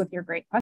attendees with your great questions.